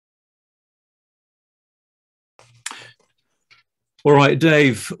All right,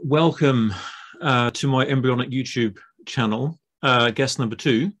 Dave, welcome to my embryonic YouTube channel. Guest number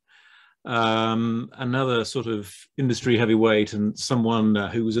two, another sort of industry heavyweight and someone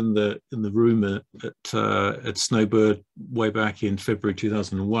who was in the room at Snowbird way back in February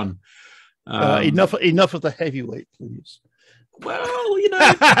 2001. Enough of the heavyweight, please. Well,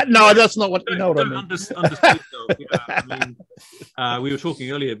 no, that's not what you know. What I mean. Understood yourself. Yeah, I mean, we were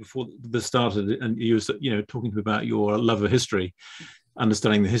talking earlier before this started, and you were, talking about your love of history,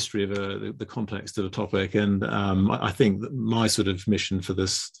 understanding the history of the context of a topic, and I think that my sort of mission for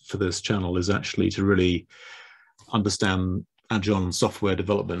this channel is actually to really understand Agile software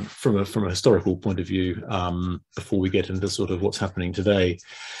development from a historical point of view before we get into sort of what's happening today.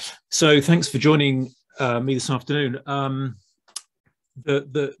 So, thanks for joining me this afternoon.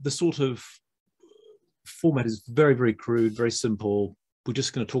 The sort of format is very, very crude, very simple. We're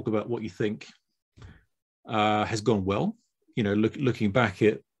just going to talk about what you think has gone well. Looking back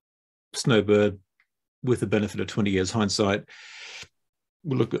at Snowbird with the benefit of 20 years hindsight,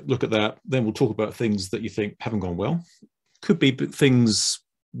 we'll look at that. Then we'll talk about things that you think haven't gone well. Could be things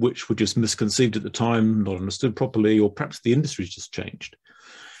which were just misconceived at the time, not understood properly, or perhaps the industry's just changed.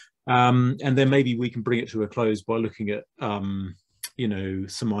 And then maybe we can bring it to a close by looking at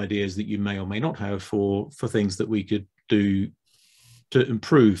some ideas that you may or may not have for things that we could do to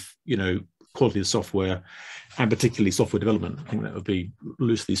improve, quality of software, and particularly software development. I think that would be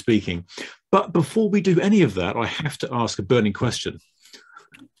loosely speaking. But before we do any of that, I have to ask a burning question.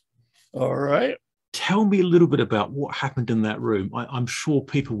 All right. Tell me a little bit about what happened in that room. I'm sure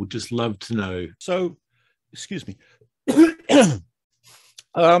people would just love to know. So, excuse me.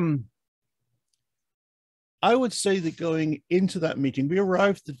 I would say that going into that meeting, we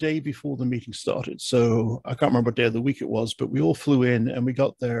arrived the day before the meeting started. So I can't remember what day of the week it was, but we all flew in and we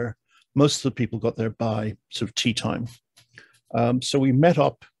got there. Most of the people got there by sort of tea time. So we met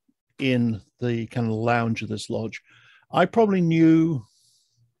up in the kind of lounge of this lodge. I probably knew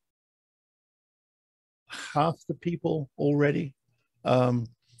half the people already.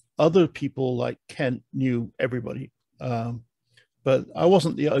 Other people like Kent knew everybody. But I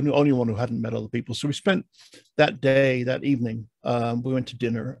wasn't the only one who hadn't met other people. So we spent that day, that evening, we went to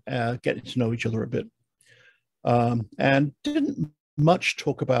dinner, getting to know each other a bit. And didn't much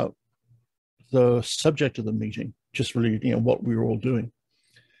talk about the subject of the meeting, just really, what we were all doing.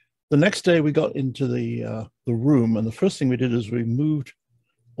 The next day we got into the room, and the first thing we did is we moved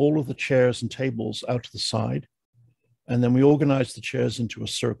all of the chairs and tables out to the side. And then we organized the chairs into a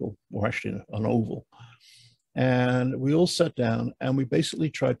circle, or actually an oval. And we all sat down and we basically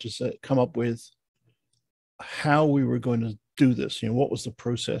tried to come up with how we were going to do this, what was the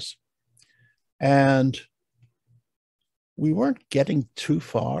process. And we weren't getting too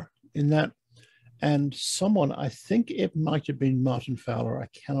far in that. And someone, I think it might have been Martin Fowler, I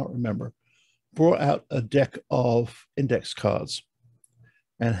cannot remember, brought out a deck of index cards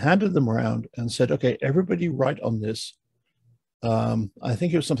and handed them around and said, okay, everybody write on this. I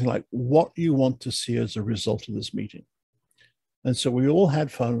think it was something like what you want to see as a result of this meeting. And so we all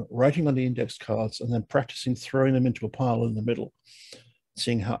had fun writing on the index cards and then practicing throwing them into a pile in the middle,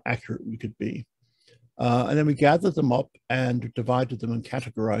 seeing how accurate we could be. And then we gathered them up and divided them and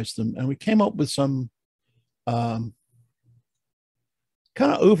categorized them. And we came up with some kind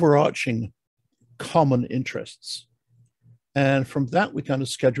of overarching common interests. And from that, we kind of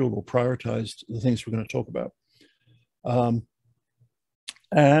scheduled or prioritized the things we're going to talk about.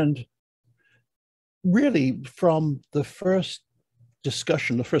 And really, from the first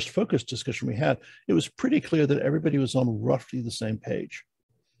discussion, the first focused discussion we had, it was pretty clear that everybody was on roughly the same page.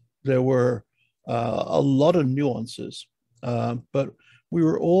 There were a lot of nuances, but we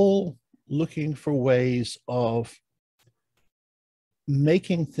were all looking for ways of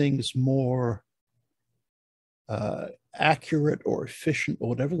making things more accurate or efficient, or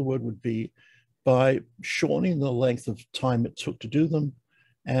whatever the word would be, by shortening the length of time it took to do them,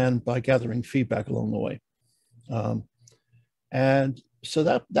 and by gathering feedback along the way. And so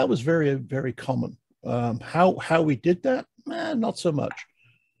that was very, very common. How we did that? Not so much.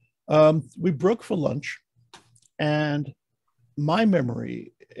 We broke for lunch, and my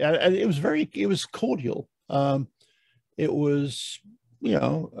memory, it was cordial. It was,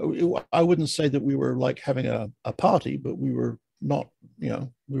 I wouldn't say that we were like having a party, but we were not, we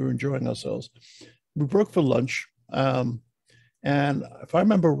were enjoying ourselves. We broke for lunch. And if I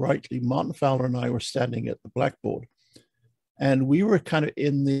remember rightly, Martin Fowler and I were standing at the blackboard, and we were kind of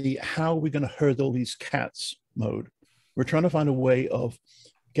in the how are we going to herd all these cats mode. We're trying to find a way of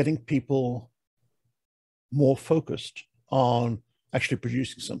getting people more focused on actually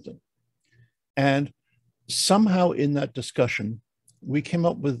producing something. And somehow in that discussion, we came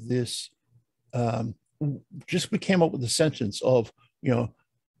up with this, we came up with the sentence of,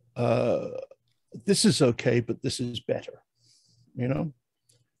 this is okay, but this is better,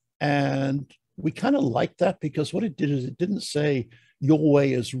 and we kind of liked that, because what it did is it didn't say your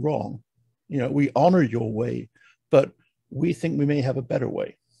way is wrong. We honor your way, but we think we may have a better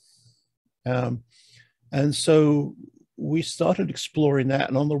way. And so we started exploring that.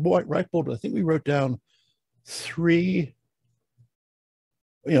 And on the whiteboard, I think we wrote down 3,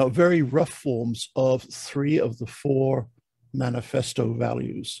 very rough forms of 3 of the 4 manifesto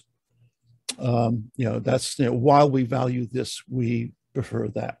values. That's, while we value this, we prefer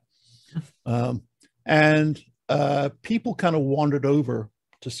that. And people kind of wandered over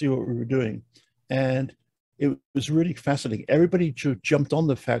to see what we were doing. And it was really fascinating. Everybody jumped on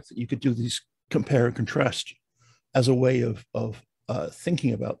the fact that you could do these compare and contrast as a way of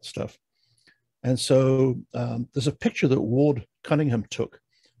thinking about stuff. And so there's a picture that Ward Cunningham took.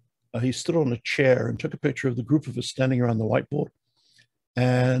 He stood on a chair and took a picture of the group of us standing around the whiteboard.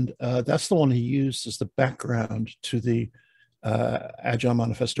 And that's the one he used as the background to the Agile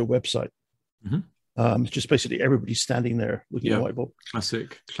Manifesto website. It's just basically everybody standing there looking at the whiteboard.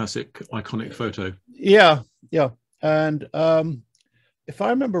 Classic, iconic photo. Yeah. And if I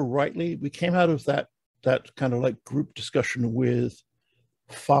remember rightly, we came out of that kind of like group discussion with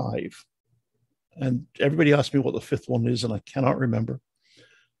 5. And everybody asked me what the 5th one is, and I cannot remember.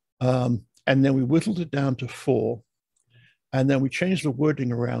 And then we whittled it down to 4. And then we changed the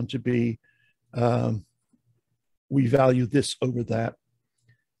wording around to be, we value this over that.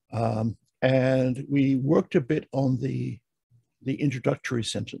 And we worked a bit on the introductory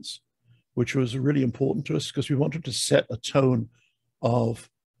sentence, which was really important to us, because we wanted to set a tone of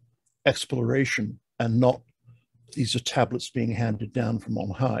exploration and not these are tablets being handed down from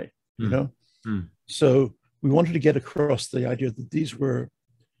on high, So we wanted to get across the idea that these were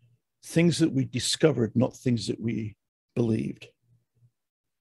things that we discovered, not things that we believed.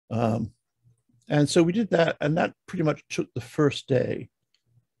 And so we did that, and that pretty much took the first day.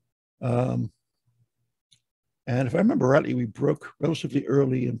 And if I remember rightly, we broke relatively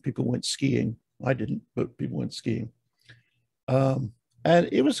early and people went skiing. I didn't, but people went skiing. And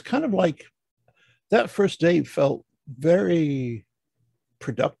it was kind of like that first day felt very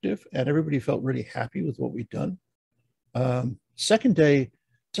productive, and everybody felt really happy with what we'd done. Second day,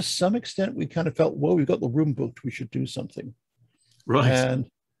 to some extent, we kind of felt, well, we've got the room booked, we should do something. Right. And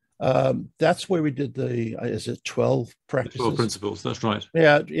that's where we did is it 12 practices? 12 principles, that's right.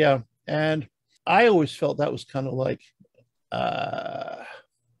 Yeah. And I always felt that was kind of like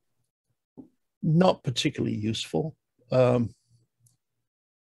not particularly useful.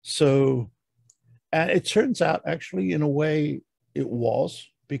 So, and it turns out actually in a way it was,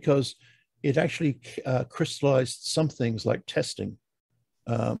 because it actually crystallized some things like testing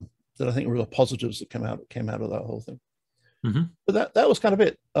that I think were the positives that came out of that whole thing. But that was kind of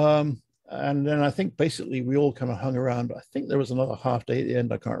it. And then I think basically we all kind of hung around. I think there was another half day at the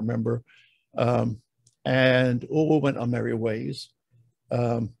end, I can't remember. And all went our merry ways.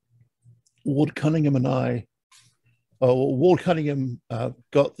 Ward Cunningham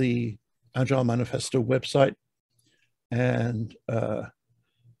got the Agile Manifesto website, and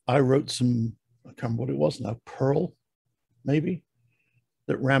I wrote some, I can't remember what it was now, Perl, maybe,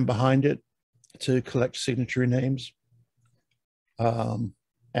 that ran behind it to collect signatory names.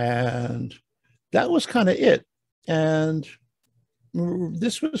 And that was kind of it. And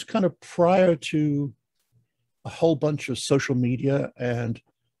this was kind of prior to a whole bunch of social media and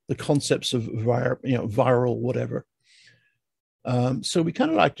the concepts of viral whatever. So we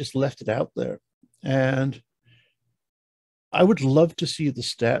kind of like just left it out there. And I would love to see the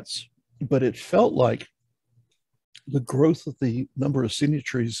stats, but it felt like the growth of the number of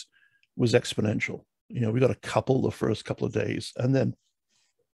signatories was exponential. We got a couple the first couple of days, and then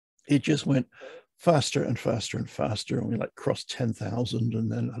it just went faster and faster and faster. And we like crossed 10,000,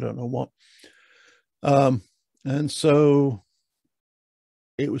 and then I don't know what. And so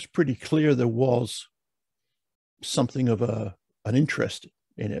it was pretty clear there was something of an interest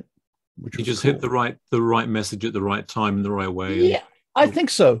in it. Which you just cool. hit the right message at the right time in the right way. Yeah, I think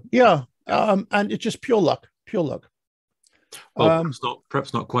so. Yeah. And it's just pure luck. Well,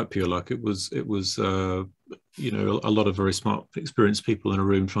 perhaps not quite pure luck. It was a lot of very smart, experienced people in a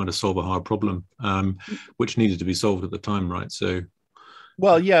room trying to solve a hard problem, which needed to be solved at the time, right? So,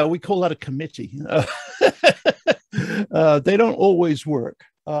 well, yeah, we call that a committee. They don't always work,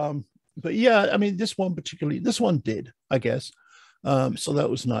 but yeah, I mean, this one did, I guess. So that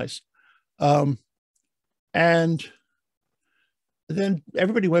was nice, and then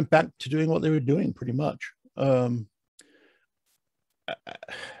everybody went back to doing what they were doing, pretty much.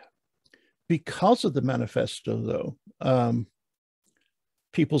 because of the manifesto, though,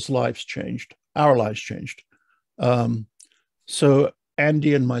 people's lives changed. Our lives changed. So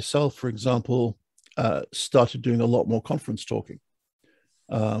Andy and myself, for example, started doing a lot more conference talking.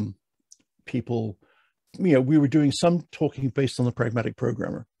 People, we were doing some talking based on the Pragmatic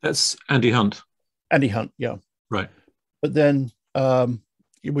Programmer. That's Andy Hunt. Andy Hunt, yeah. Right. But then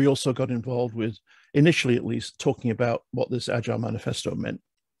we also got involved with, initially at least, talking about what this Agile Manifesto meant.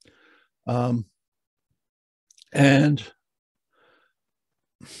 And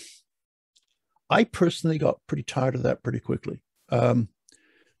I personally got pretty tired of that pretty quickly,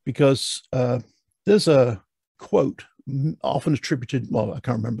 because there's a quote often attributed, well, I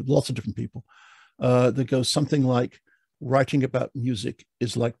can't remember, lots of different people, that goes something like, writing about music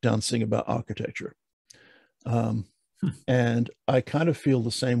is like dancing about architecture. And I kind of feel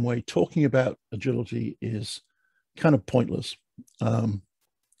the same way. Talking about agility is kind of pointless.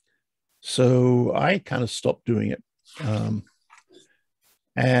 So I kind of stopped doing it,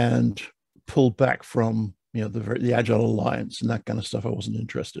 and pulled back from the Agile Alliance and that kind of stuff. I wasn't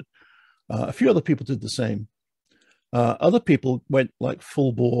interested. A few other people did the same. Other people went like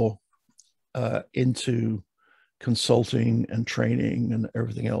full bore into consulting and training and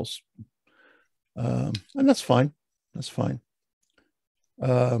everything else, and that's fine. That's fine.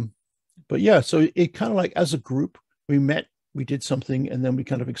 But yeah, so it kind of like, as a group, we met, we did something, and then we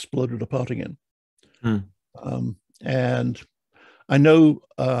kind of exploded apart again. And I know,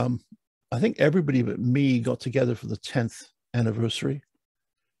 I think everybody but me got together for the 10th anniversary,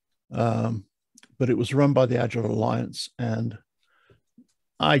 but it was run by the Agile Alliance, and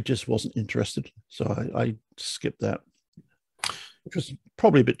I just wasn't interested. So I skipped that, which was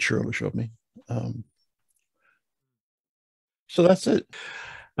probably a bit churlish of me. So that's it.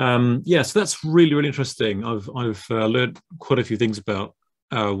 Yeah, so that's really, really interesting. I've learned quite a few things about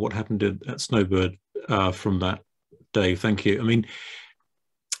what happened at Snowbird from that day. Thank you. I mean,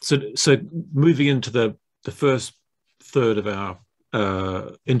 so moving into the first third of our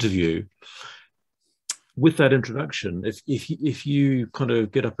interview, with that introduction, if you kind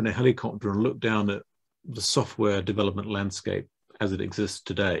of get up in a helicopter and look down at the software development landscape as it exists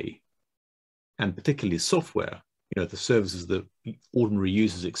today, and particularly software, the services that ordinary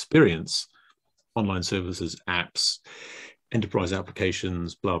users experience, online services, apps, enterprise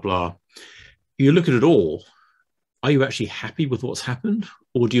applications, blah, blah. You look at it all, are you actually happy with what's happened?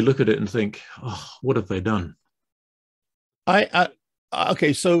 Or do you look at it and think, oh, what have they done?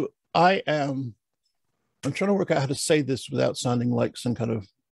 Okay, so I'm trying to work out how to say this without sounding like some kind of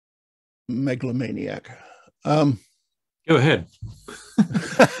megalomaniac. Go ahead.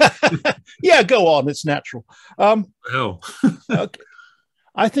 Yeah, go on. It's natural. Okay.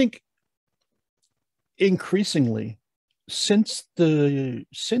 I think increasingly since maybe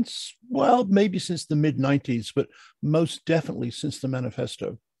since the mid-90s, but most definitely since the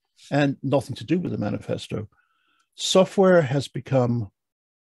Manifesto, and nothing to do with the Manifesto, software has become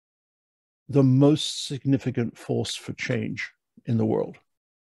the most significant force for change in the world.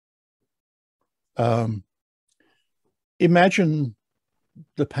 Imagine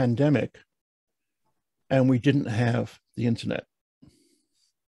the pandemic and we didn't have the internet,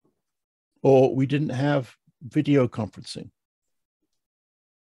 or we didn't have video conferencing,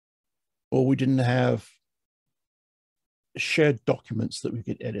 or we didn't have shared documents that we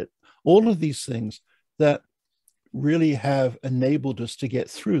could edit. All of these things that really have enabled us to get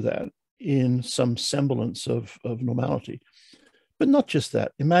through that in some semblance of normality. But not just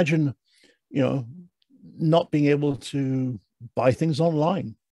that. Imagine, not being able to buy things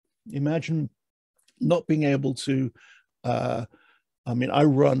online. Imagine not being able to, I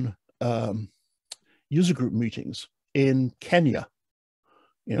run user group meetings in Kenya,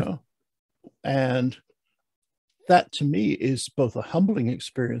 and that to me is both a humbling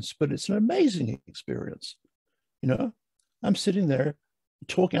experience, but it's an amazing experience. I'm sitting there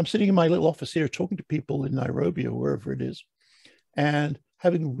talking, I'm sitting in my little office here talking to people in Nairobi or wherever it is, and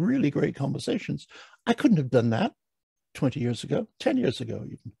having really great conversations. I couldn't have done that 20 years ago, 10 years ago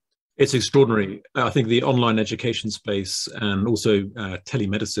even. It's extraordinary. I think the online education space, and also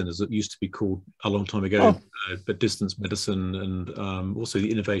telemedicine, as it used to be called a long time ago, but distance medicine, and also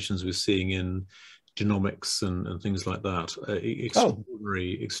the innovations we're seeing in genomics and things like that.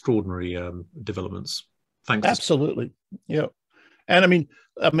 Extraordinary developments. Thanks. Absolutely. Yeah. And I mean,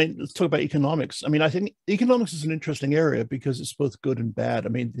 let's talk about economics. I think economics is an interesting area because it's both good and bad. I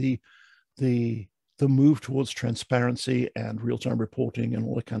mean, the move towards transparency and real-time reporting and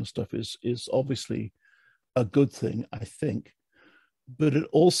all that kind of stuff is obviously a good thing, I think. But it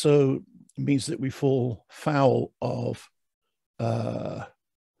also means that we fall foul of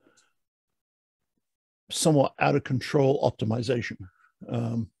somewhat out of control optimization.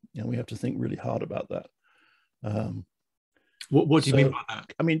 We have to think really hard about that. What do you mean by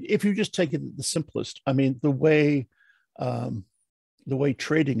that? I mean, if you just take it the simplest, I mean, the way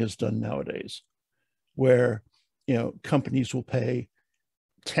trading is done nowadays, where companies will pay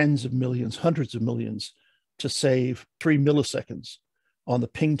tens of millions, hundreds of millions to save 3 milliseconds on the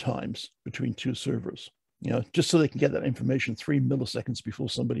ping times between two servers, just so they can get that information 3 milliseconds before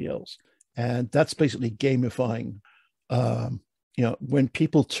somebody else. And that's basically gamifying. When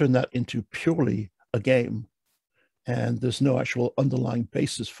people turn that into purely a game and there's no actual underlying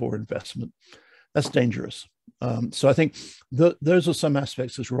basis for investment, that's dangerous. So I think those are some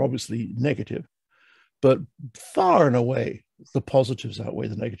aspects that are obviously negative, but far and away, the positives outweigh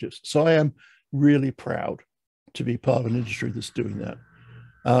the negatives. So I am really proud to be part of an industry that's doing that.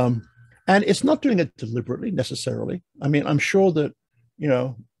 And it's not doing it deliberately necessarily. I mean, I'm sure that,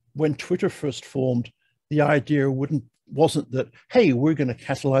 when Twitter first formed, the idea wasn't that, hey, we're going to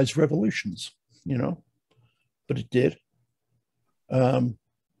catalyze revolutions, but it did.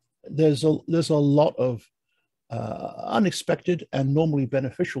 There's a lot of unexpected and normally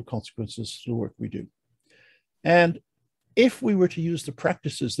beneficial consequences to the work we do. And if we were to use the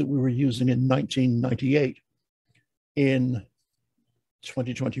practices that we were using in 1998 in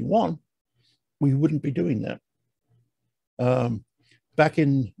 2021, we wouldn't be doing that. Back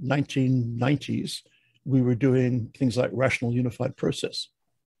in 1990s, we were doing things like rational unified process,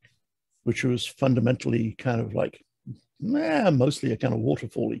 which was fundamentally kind of like, mostly a kind of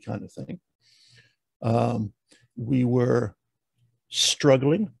waterfall-y kind of thing. We were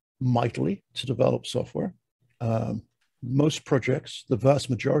struggling mightily to develop software. Most projects, the vast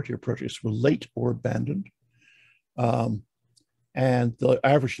majority of projects, were late or abandoned. And the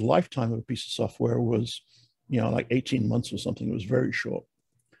average lifetime of a piece of software was, like 18 months or something. It was very short.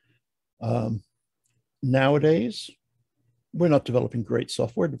 Nowadays, we're not developing great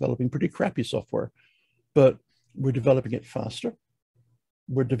software, developing pretty crappy software, but we're developing it faster.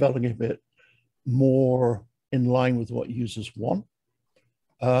 We're developing it more in line with what users want,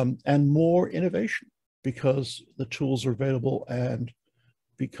 and more innovation, because the tools are available and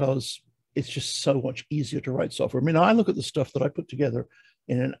because it's just so much easier to write software. I mean, I look at the stuff that I put together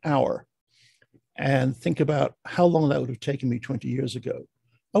in an hour and think about how long that would have taken me 20 years ago.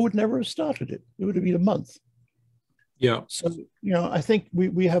 I would never have started it. It would have been a month. Yeah. So, I think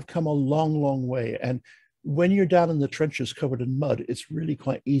we have come a long, long way. And when you're down in the trenches covered in mud, it's really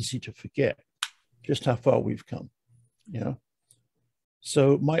quite easy to forget just how far we've come,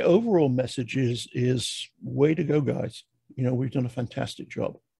 So my overall message is way to go, guys. We've done a fantastic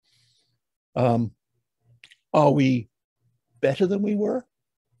job. Are we better than we were?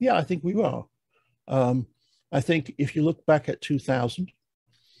 Yeah, I think we are. I think if you look back at 2000,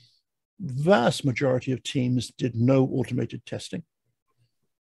 vast majority of teams did no automated testing.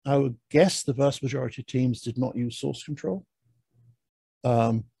 I would guess the vast majority of teams did not use source control.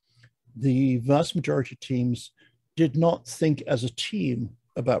 The vast majority of teams did not think as a team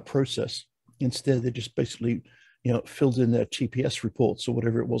about process. Instead, they just basically, filled in their TPS reports or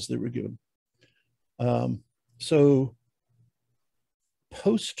whatever it was they were given. So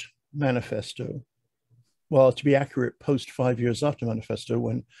post Manifesto, well, to be accurate, post 5 years after Manifesto,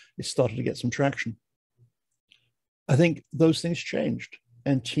 when it started to get some traction, I think those things changed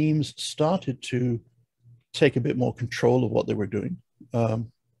and teams started to take a bit more control of what they were doing.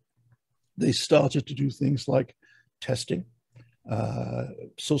 They started to do things like testing,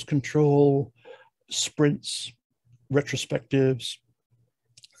 source control, sprints, retrospectives,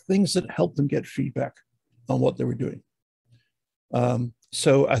 things that helped them get feedback on what they were doing.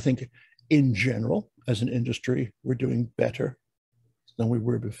 So I think in general, as an industry, we're doing better than we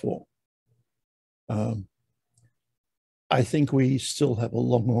were before. I think we still have a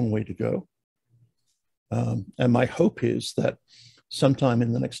long, long way to go. And my hope is that sometime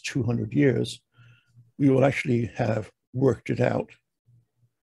in the next 200 years, we will actually have worked it out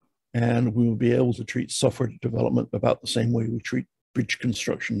and we will be able to treat software development about the same way we treat bridge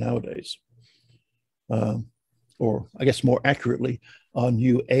construction nowadays. Or I guess more accurately, our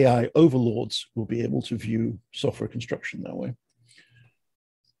new AI overlords will be able to view software construction that way.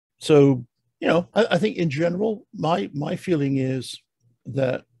 So, I think in general, my feeling is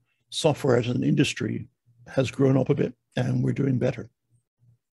that software as an industry has grown up a bit and we're doing better.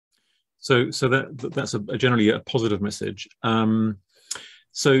 So that's generally a positive message.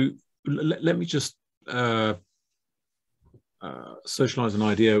 So let me just socialize an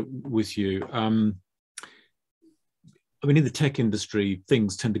idea with you. I mean, in the tech industry,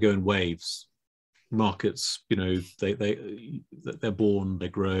 things tend to go in waves. markets, they're born, they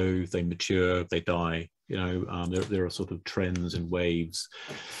grow, they mature, they die. There are sort of trends and waves.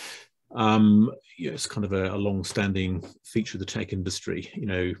 It's kind of a long-standing feature of the tech industry.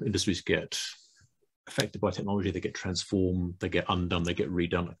 Industries get affected by technology, they get transformed, they get undone, they get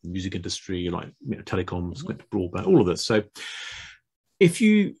redone, like the music industry, like telecoms, broadband, all of this. So if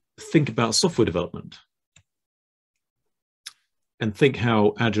you think about software development and think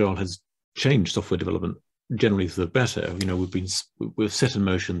how Agile has changed software development generally for the better, we've set in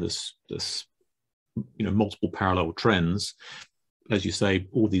motion this multiple parallel trends. As you say,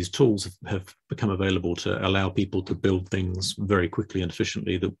 all these tools have become available to allow people to build things very quickly and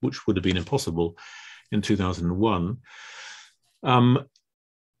efficiently, which would have been impossible in 2001.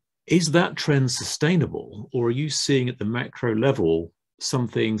 Is that trend sustainable, or are you seeing at the macro level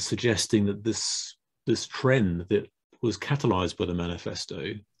something suggesting that this trend that was catalyzed by the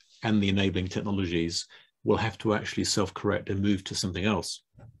manifesto and the enabling technologies will have to actually self-correct and move to something else?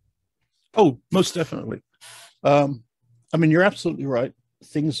 Oh, most definitely. You're absolutely right.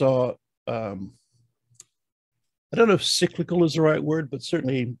 Things are, I don't know if cyclical is the right word, but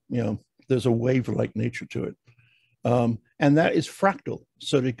certainly, there's a wave-like nature to it. And that is fractal.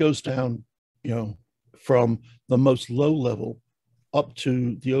 So it goes down, from the most low level up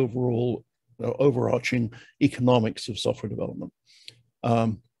to the overall overarching economics of software development.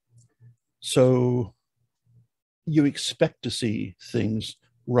 So you expect to see things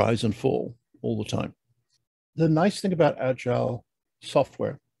rise and fall all the time. The nice thing about Agile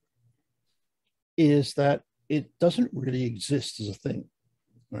software is that it doesn't really exist as a thing,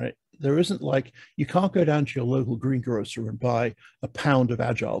 right? There isn't like, you can't go down to your local greengrocer and buy a pound of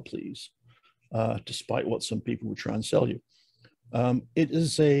Agile, please, despite what some people would try and sell you. It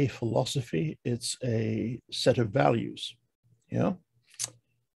is a philosophy, it's a set of values,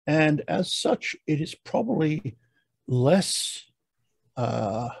 and as such, it is probably less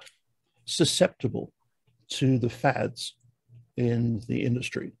susceptible to the fads in the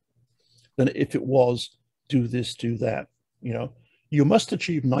industry than if it was do this, do that. You must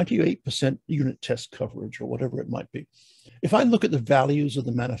achieve 98% unit test coverage or whatever it might be. If I look at the values of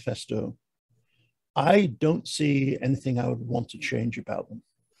the manifesto, I don't see anything I would want to change about them.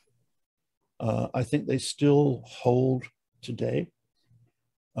 I think they still hold today,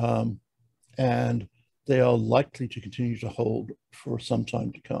 and they are likely to continue to hold for some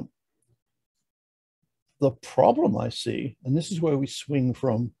time to come. The problem I see, and this is where we swing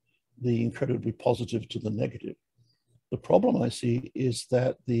from the incredibly positive to the negative, the problem I see is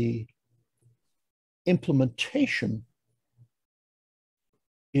that the implementation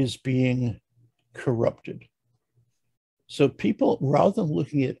is being corrupted. So people, rather than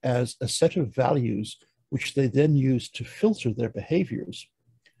looking at it as a set of values, which they then use to filter their behaviors,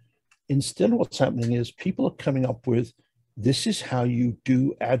 instead what's happening is people are coming up with, this is how you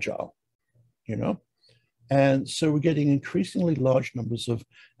do Agile, And so we're getting increasingly large numbers of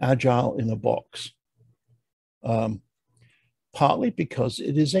Agile in a box, partly because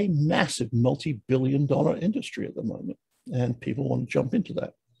it is a massive multi-billion-dollar industry at the moment, and people want to jump into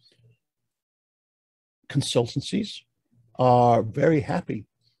that. Consultancies are very happy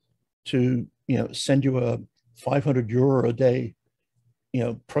to, send you a 500 euro a day,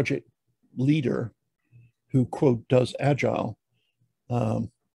 project leader who, quote, does Agile.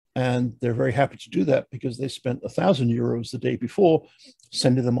 And they're very happy to do that because they spent 1,000 euros the day before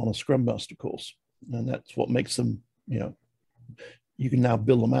sending them on a Scrum Master course. And that's what makes them, you can now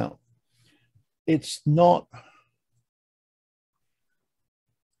bill them out. It's not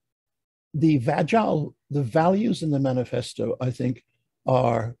the values in the manifesto, I think,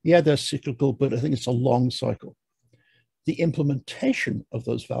 are, they're cyclical, but I think it's a long cycle. The implementation of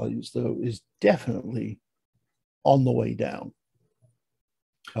those values, though, is definitely on the way down.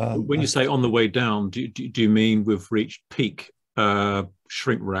 When you say on the way down, do you mean we've reached peak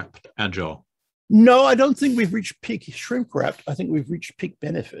shrink-wrapped Agile? No, I don't think we've reached peak shrink-wrapped. I think we've reached peak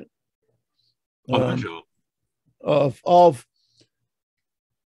benefit. Of Agile?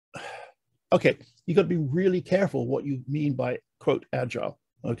 Okay, you got to be really careful what you mean by, quote, Agile,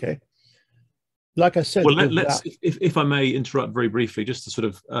 okay? Like I said... Well, let's, if I may interrupt very briefly, just to sort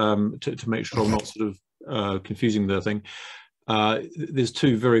of, to make sure I'm not sort of confusing the thing. There's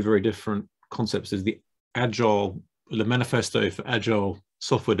two very, very different concepts. There's the Agile, the manifesto for Agile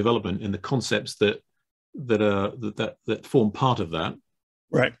software development, and the concepts that form part of that.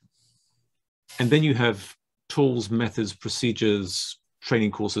 Right. And then you have tools, methods, procedures,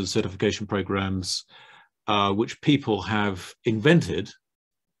 training courses, certification programs, which people have invented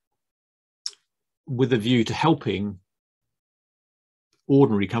with a view to helping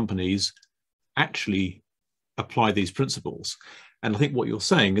ordinary companies actually apply these principles. And I think what you're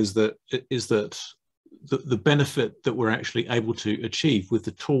saying is that the benefit that we're actually able to achieve with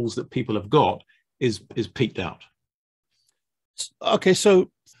the tools that people have got is peaked out. Okay,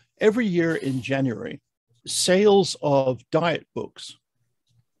 so every year in January, sales of diet books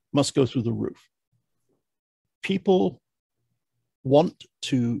must go through the roof. People want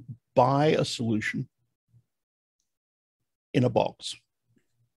to buy a solution in a box.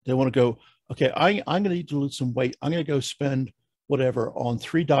 They want to go, okay, I'm going to need to lose some weight. I'm going to go spend whatever on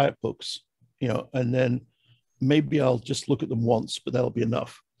 3 diet books, and then maybe I'll just look at them once, but that'll be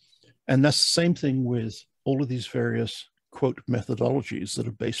enough. And that's the same thing with all of these various, quote, methodologies that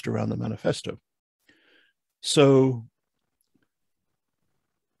are based around the manifesto. So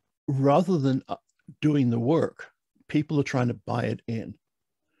rather than doing the work, people are trying to buy it in.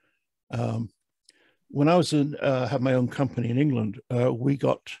 When I was had my own company in England, we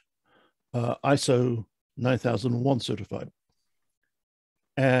got ISO 9001 certified.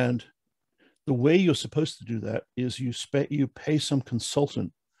 And the way you're supposed to do that is you pay some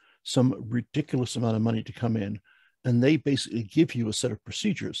consultant some ridiculous amount of money to come in, and they basically give you a set of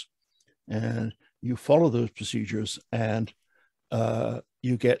procedures, and you follow those procedures, and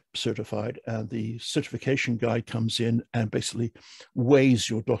you get certified. And the certification guy comes in and basically weighs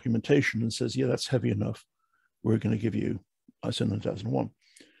your documentation and says, yeah, that's heavy enough. We're going to give you ISO 9001.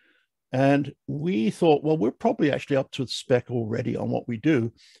 And we thought, well, we're probably actually up to the spec already on what we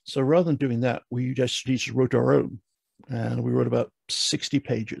do. So rather than doing that, we just wrote our own. And we wrote about 60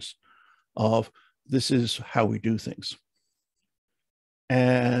 pages of this is how we do things.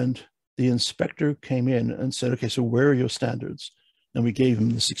 And the inspector came in and said, okay, so where are your standards? And we gave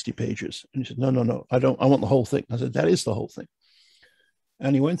him the 60 pages. And he said, no, I want the whole thing. I said, that is the whole thing.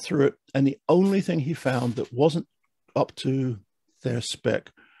 And he went through it. And the only thing he found that wasn't up to their spec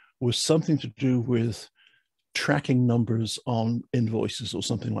was something to do with tracking numbers on invoices or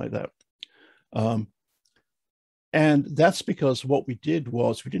something like that. And that's because what we did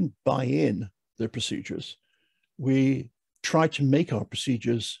was we didn't buy in their procedures. We tried to make our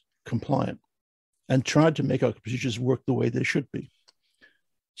procedures compliant and tried to make our procedures work the way they should be.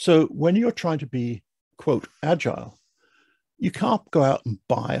 So when you're trying to be, quote, agile, you can't go out and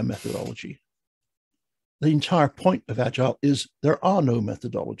buy a methodology. The entire point of agile is there are no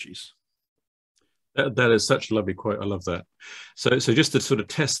methodologies. That is such a lovely quote. I love that. So just to sort of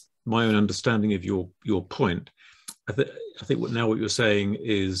test my own understanding of your point, I think what you're saying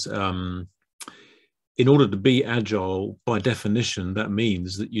is in order to be agile, by definition, that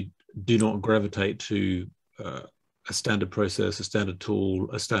means that you do not gravitate to a standard process, a standard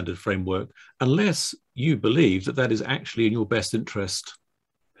tool, a standard framework, unless you believe that that is actually in your best interest.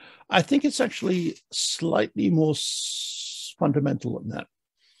 I think it's actually slightly more fundamental than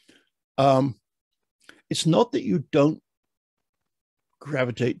that. It's not that you don't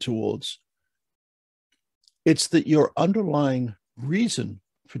gravitate towards, it's that your underlying reason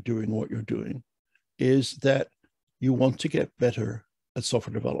for doing what you're doing is that you want to get better at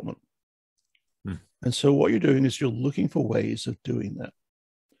software development. And so what you're doing is you're looking for ways of doing that.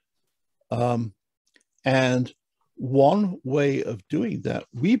 And one way of doing that,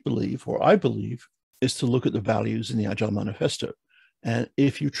 we believe, or I believe, is to look at the values in the Agile Manifesto. And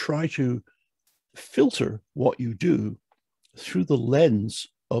if you try to filter what you do through the lens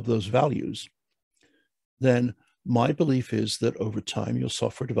of those values, then my belief is that over time, your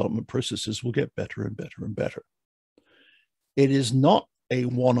software development processes will get better and better and better. It is not a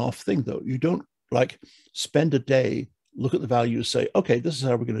one-off thing, though. You don't spend a day, look at the values, say, okay, this is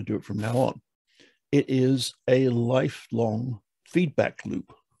how we're going to do it from now on. It is a lifelong feedback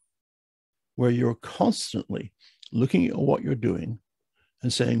loop where you're constantly looking at what you're doing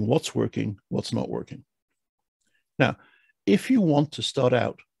and saying what's working, what's not working. Now, if you want to start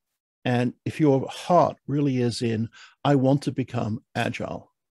out, and if your heart really is in, I want to become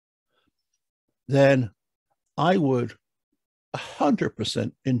agile, then I would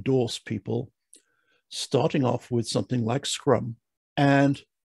 100% endorse people starting off with something like Scrum. And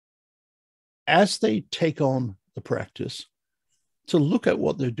as they take on the practice, to look at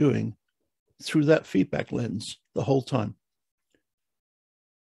what they're doing through that feedback lens the whole time.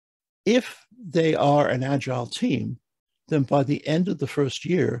 If they are an agile team, then by the end of the first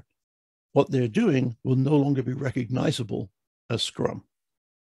year, what they're doing will no longer be recognizable as Scrum,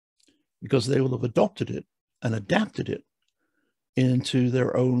 because they will have adopted it and adapted it into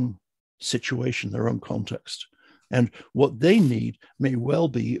their own situation, their own context. And what they need may well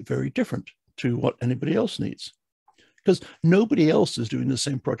be very different to what anybody else needs. because nobody else is doing the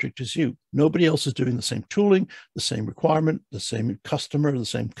same project as you. Nobody else is doing the same tooling, the same requirement, the same customer, the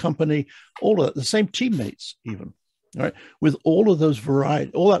same company, all of that, the same teammates even, right? With all of those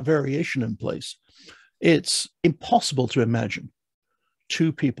variety, all that variation in place, it's impossible to imagine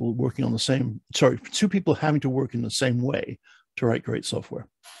two people having to work in the same way to write great software.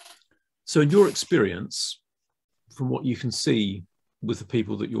 So in your experience, from what you can see with the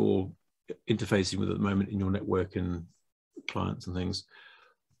people that you're interfacing with at the moment in your network and clients and things,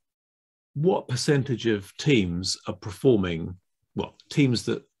 what percentage of teams are performing, well, teams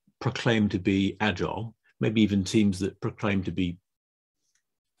that proclaim to be agile, maybe even teams that proclaim to be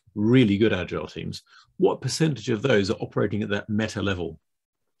really good agile teams, what percentage of those are operating at that meta level,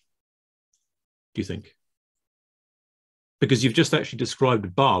 do you think? Because you've just actually described a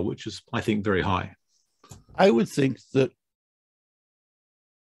bar, which is, I think, very high. I would think that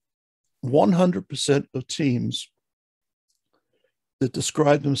 100% of teams that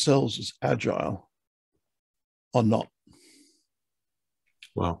describe themselves as agile are not.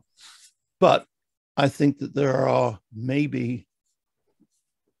 Wow. But I think that there are maybe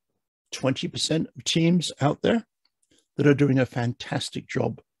 20% of teams out there that are doing a fantastic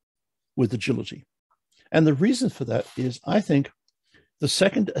job with agility. And the reason for that is, I think the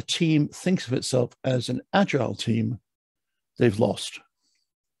second a team thinks of itself as an agile team, they've lost.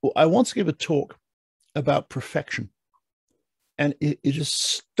 Well, I once gave a talk about perfection, and it is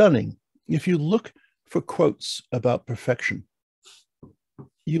stunning. If you look for quotes about perfection,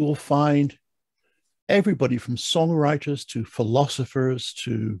 you will find everybody from songwriters to philosophers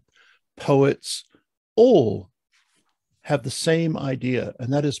to poets all have the same idea,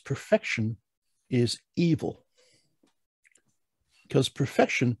 and that is perfection is evil. Because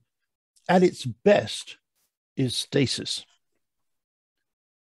perfection at its best is stasis.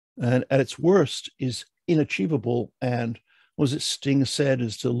 And at its worst is inachievable. And was it Sting said,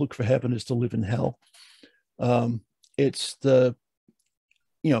 is to look for heaven is to live in hell. It's the,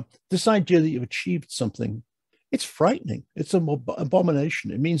 this idea that you've achieved something, it's frightening. It's an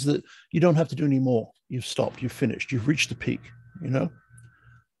abomination. It means that you don't have to do any more. You've stopped, you've finished, you've reached the peak, and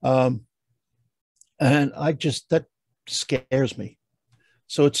that scares me.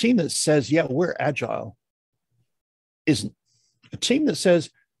 So a team that says, yeah, we're agile isn't. A team that says,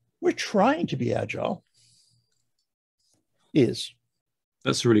 we're trying to be agile is.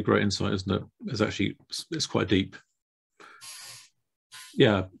 That's a really great insight, isn't it? It's quite deep.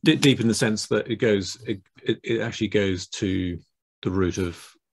 Yeah, deep in the sense that it actually goes to the root of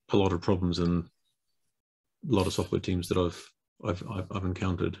a lot of problems and a lot of software teams that I've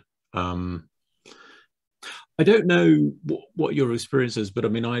encountered. I don't know what your experience is, but I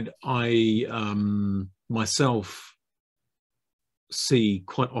mean, I myself see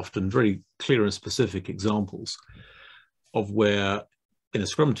quite often very clear and specific examples of where in a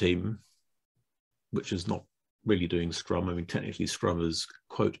Scrum team, which is not really doing Scrum, I mean, technically Scrum is,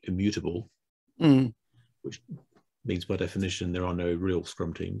 quote, immutable, which means by definition there are no real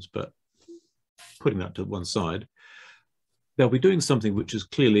Scrum teams, but putting that to one side, they'll be doing something which is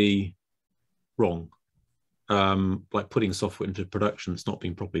clearly wrong, like putting software into production that's not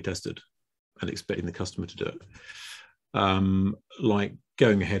being properly tested and expecting the customer to do it. Like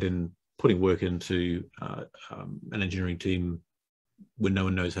going ahead and putting work into an engineering team when no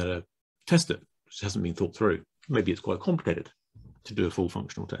one knows how to test it, which hasn't been thought through. Maybe it's quite complicated to do a full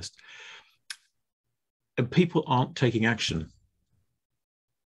functional test. And people aren't taking action.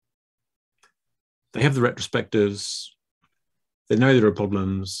 They have the retrospectives, they know there are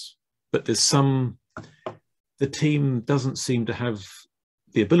problems, but the team doesn't seem to have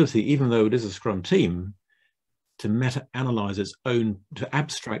the ability, even though it is a Scrum team, to meta-analyze its own, to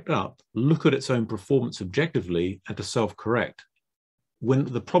abstract up, look at its own performance objectively, and to self-correct when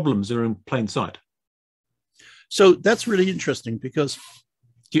the problems are in plain sight. So that's really interesting because...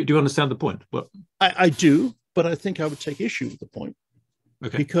 Do you understand the point? Well, I do, but I think I would take issue with the point.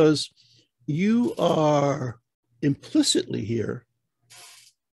 Okay. Because you are implicitly here.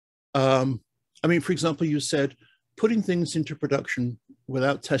 I mean, for example, you said putting things into production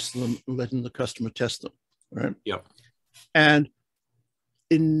without testing them and letting the customer test them, right? Yeah. And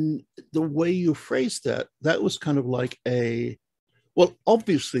in the way you phrased that, that was kind of like well,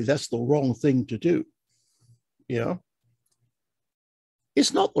 obviously that's the wrong thing to do. Yeah.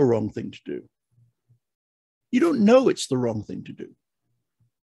 It's not the wrong thing to do. You don't know it's the wrong thing to do.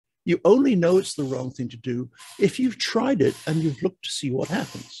 You only know it's the wrong thing to do if you've tried it and you've looked to see what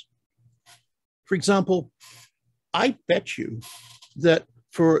happens. For example, I bet you that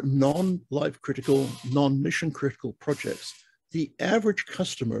for non-life critical, non-mission critical projects, the average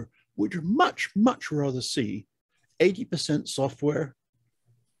customer would much, much rather see 80% software,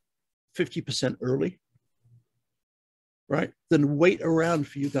 50% early, right? Then wait around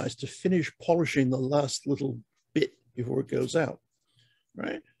for you guys to finish polishing the last little bit before it goes out,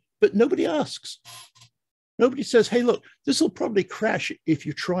 right? But nobody asks. Nobody says, hey, look, this will probably crash if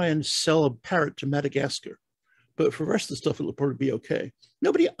you try and sell a parrot to Madagascar. But for the rest of the stuff, it'll probably be okay.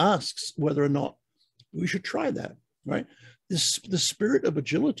 Nobody asks whether or not we should try that, right? The spirit of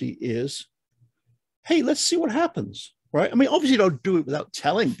agility is, hey, let's see what happens, right? I mean, obviously, you don't do it without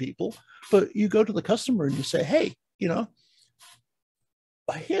telling people, but you go to the customer and you say, hey,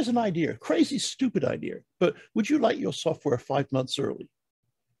 here's an idea, crazy, stupid idea, but would you like your software 5 months early?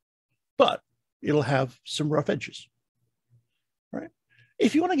 But it'll have some rough edges, right?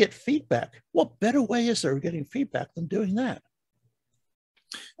 If you want to get feedback, what better way is there of getting feedback than doing that?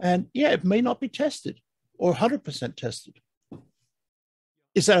 And yeah, it may not be tested or 100% tested.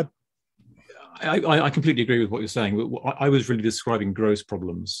 Is that I completely agree with what you're saying. I was really describing gross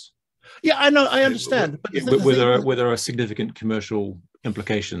problems. Yeah, I know, I understand. But where there are significant commercial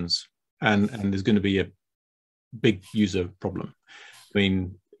implications and there's going to be a big user problem. I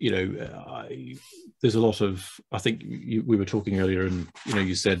mean, there's a lot of, I think we were talking earlier and,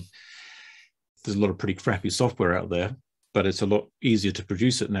 you said there's a lot of pretty crappy software out there, but it's a lot easier to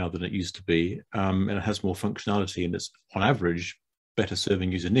produce it now than it used to be. And it has more functionality and it's on average better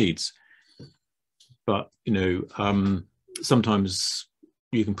serving user needs. But, sometimes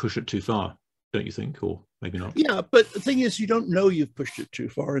you can push it too far, don't you think? Or maybe not. Yeah, but the thing is, you don't know you've pushed it too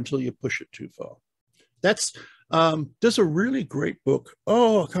far until you push it too far. That's, there's a really great book.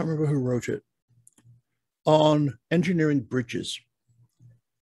 Oh, I can't remember who wrote it, on engineering bridges.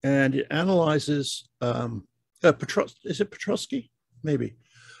 And it analyzes, is it Petrosky? Maybe.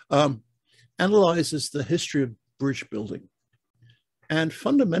 Analyzes the history of bridge building. And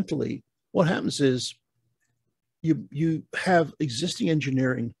fundamentally, what happens is you have existing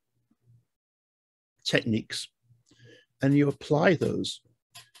engineering techniques and you apply those.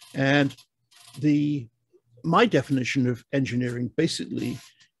 And my definition of engineering basically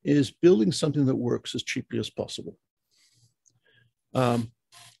is building something that works as cheaply as possible.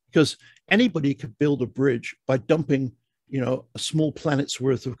 Because anybody could build a bridge by dumping, a small planet's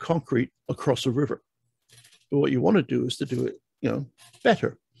worth of concrete across a river. But what you want to do is to do it,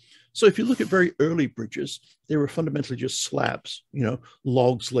 better. So if you look at very early bridges, they were fundamentally just slabs,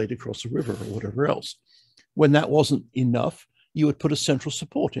 logs laid across a river or whatever else. When that wasn't enough, you would put a central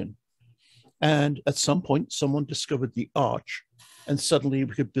support in. And at some point, someone discovered the arch, and suddenly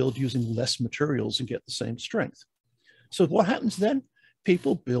we could build using less materials and get the same strength. So what happens then?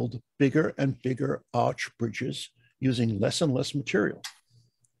 People build bigger and bigger arch bridges using less and less material.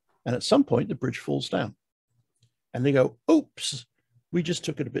 And at some point, the bridge falls down. And they go, oops, we just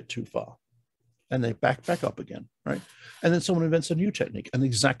took it a bit too far. And they back up again, right? And then someone invents a new technique, and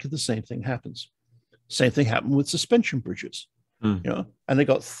exactly the same thing happens. Same thing happened with suspension bridges, and they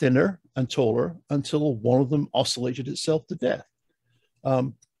got thinner and taller until one of them oscillated itself to death.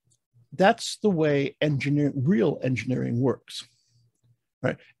 That's the way real engineering works,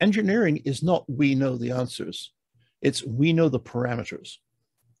 right? Engineering is not we know the answers. It's we know the parameters.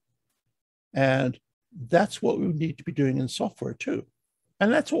 And that's what we need to be doing in software too.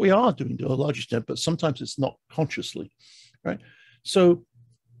 And that's what we are doing to a large extent, but sometimes it's not consciously, right? So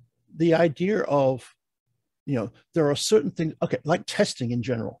the idea of, there are certain things, okay, like testing in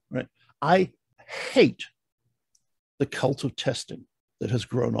general, right? I hate the cult of testing that has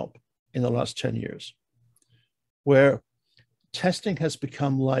grown up in the last 10 years, where testing has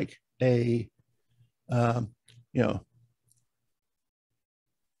become like a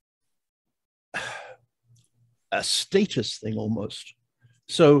status thing almost.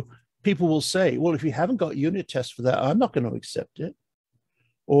 So people will say, well, if you haven't got unit tests for that, I'm not going to accept it.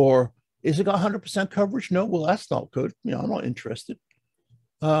 Or is it got 100% coverage? No, well, that's not good. I'm not interested.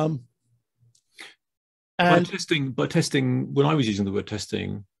 By testing, when I was using the word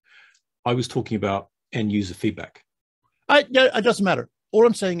testing, I was talking about end user feedback. It doesn't matter. All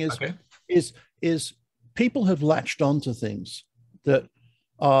I'm saying is, okay. is people have latched onto things that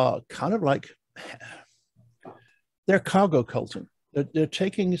are kind of like, they're cargo culting. They're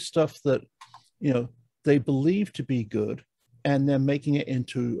taking stuff that, they believe to be good, and they're making it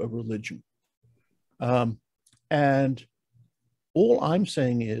into a religion. And all I'm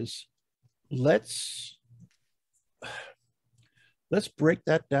saying is, let's break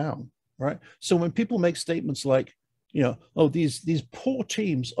that down, right? So when people make statements like, oh, these poor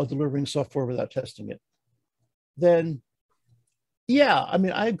teams are delivering software without testing it, then yeah, I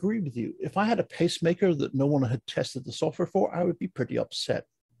mean, I agree with you. If I had a pacemaker that no one had tested the software for, I would be pretty upset.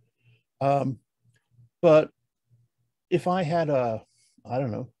 But if I had I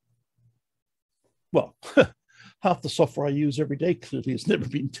don't know, well, half the software I use every day clearly has never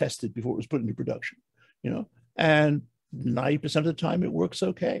been tested before it was put into production, and 90% of the time it works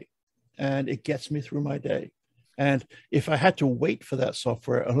okay, and it gets me through my day. And if I had to wait for that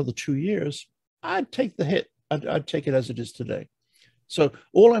software another 2 years, I'd take the hit. I'd take it as it is today. So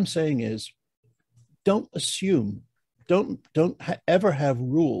all I'm saying is, don't assume, don't ever have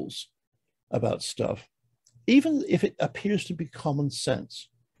rules about stuff, even if it appears to be common sense,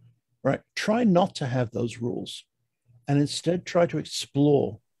 right? Try not to have those rules, and instead try to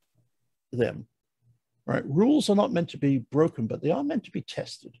explore them, right? Rules are not meant to be broken, but they are meant to be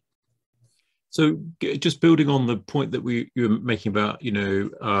tested. So just building on the point that you were making about,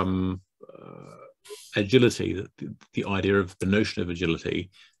 agility, the idea of the notion of agility,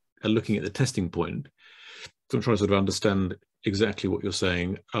 and looking at the testing point. So I'm trying to sort of understand exactly what you're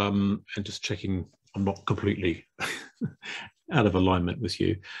saying, and just checking I'm not completely out of alignment with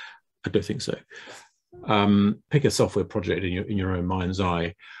you. I don't think so. Pick a software project in your own mind's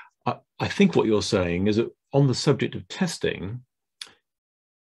eye. I think what you're saying is that on the subject of testing,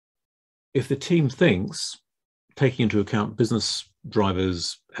 if the team thinks, taking into account business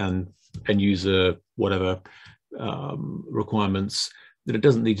drivers and end user, whatever requirements, that it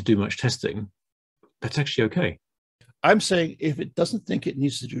doesn't need to do much testing, that's actually okay. I'm saying if it doesn't think it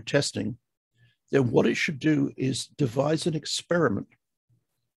needs to do testing, then what it should do is devise an experiment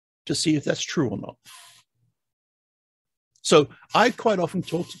to see if that's true or not. So I quite often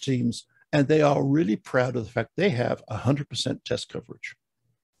talk to teams, and they are really proud of the fact they have 100% test coverage.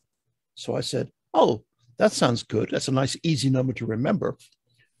 So I said, oh, that sounds good. That's a nice, easy number to remember.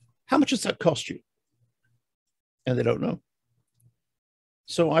 How much does that cost you? And they don't know.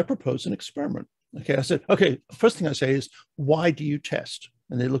 So I propose an experiment. Okay, I said, okay, first thing I say is, why do you test?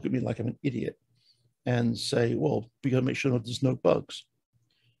 And they look at me like I'm an idiot and say, well, we got to make sure that there's no bugs,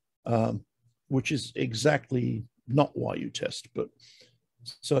 which is exactly not why you test. But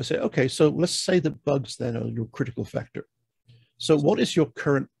so I say, okay, so let's say that bugs then are your critical factor. So what is your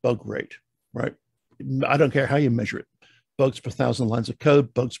current bug rate, right? I don't care how you measure it. Bugs per 1,000 lines of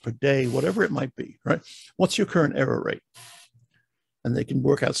code, bugs per day, whatever it might be, right? What's your current error rate? And they can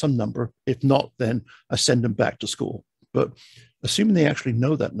work out some number. If not, then I send them back to school. But assuming they actually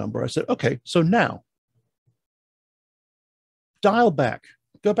know that number, I said, okay, so now dial back,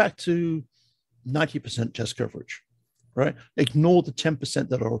 go back to 90% test coverage, right? Ignore the 10%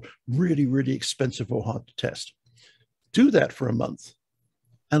 that are really, really expensive or hard to test. Do that for a month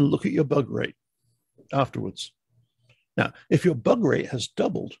and look at your bug rate afterwards. Now, if your bug rate has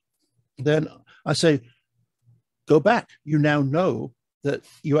doubled, then I say, go back. You now know that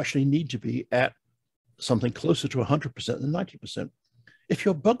you actually need to be at something closer to 100% than 90%. If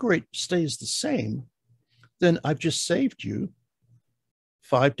your bug rate stays the same, then I've just saved you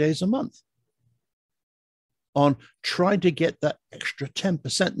 5 days a month on trying to get that extra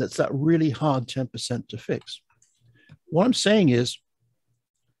 10%. That's that really hard 10% to fix. What I'm saying is,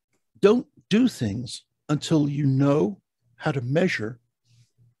 don't do things until you know how to measure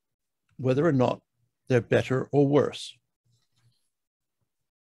whether or not they're better or worse.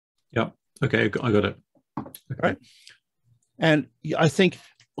 Yeah. Okay. I got it. Okay. Right. And I think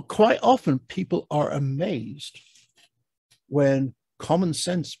quite often people are amazed when common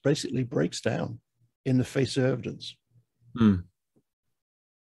sense basically breaks down in the face of evidence. Hmm.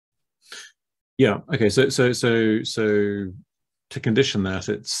 Yeah. Okay. So to condition that,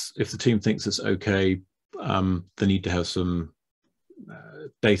 it's if the team thinks it's okay, they need to have some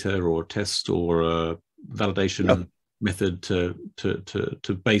data or test or a validation method to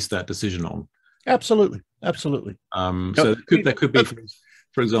base that decision on. Absolutely. So that could be,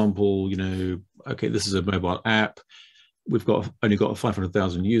 for example, okay, this is a mobile app. We've only got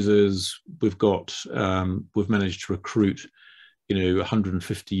 500,000 users. We've managed to recruit,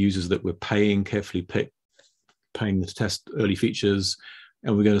 150 users that we're paying to test early features,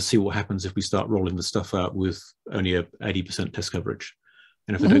 and we're going to see what happens if we start rolling the stuff out with only a 80% test coverage.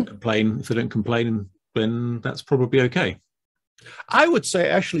 And if they don't complain, then that's probably okay. I would say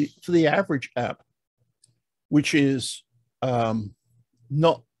actually for the average app, which is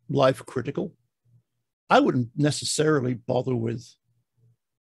not life critical, I wouldn't necessarily bother with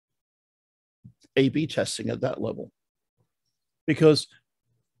A/B testing at that level. Because,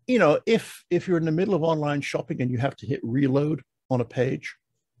 if you're in the middle of online shopping and you have to hit reload on a page,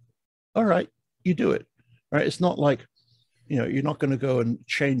 all right, you do it, right? It's not like, you're not going to go and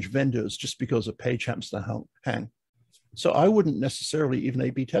change vendors just because a page happens to hang. So I wouldn't necessarily even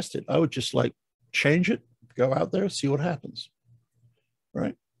A/B test it. I would just change it, go out there, see what happens,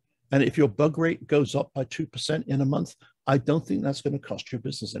 right? And if your bug rate goes up by 2% in a month, I don't think that's going to cost your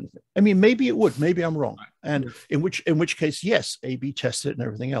business anything. I mean, maybe it would, maybe I'm wrong. And in which case, yes, A/B test it and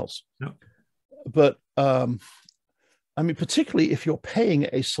everything else. No. But I mean, particularly if you're paying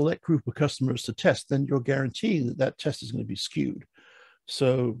a select group of customers to test, then you're guaranteeing that that test is going to be skewed.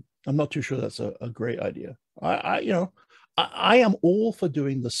 So I'm not too sure that's a great idea. I am all for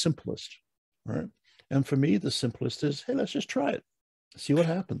doing the simplest, right? And for me, the simplest is, hey, let's just try it, see what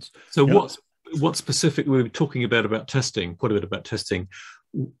happens. So what specific, we were talking about testing, quite a bit about testing.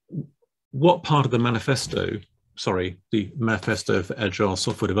 What part of the manifesto, the Manifesto for Agile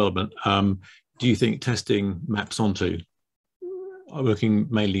Software Development, do you think testing maps onto? I'm looking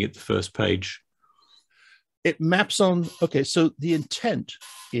mainly at the first page. It maps on, okay, so the intent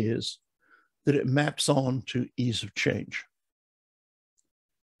is that it maps on to ease of change,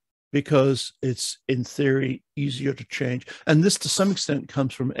 because it's, in theory, easier to change. And this, to some extent,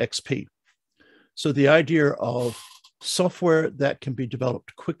 comes from XP. So the idea of software that can be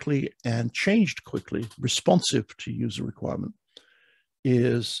developed quickly and changed quickly, responsive to user requirement,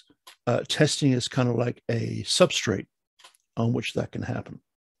 is testing is kind of like a substrate on which that can happen.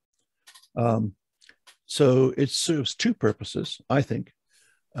 So it serves two purposes, I think.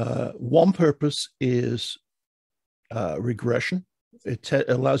 One purpose is regression. It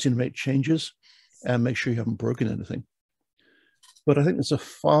allows you to make changes and make sure you haven't broken anything. But I think there's a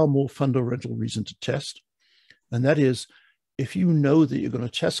far more fundamental reason to test. And that is, if you know that you're going to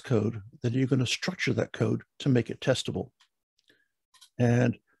test code, then you're going to structure that code to make it testable.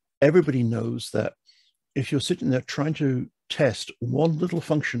 And everybody knows that if you're sitting there trying to test one little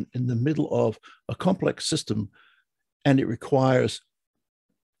function in the middle of a complex system, and it requires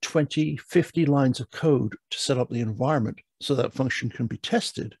 20, 50 lines of code to set up the environment so that function can be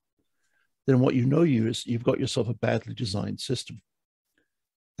tested, then what you know is you've got yourself a badly designed system.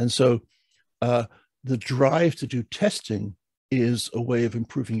 And so the drive to do testing is a way of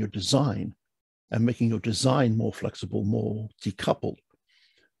improving your design and making your design more flexible, more decoupled.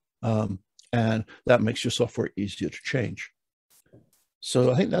 And that makes your software easier to change.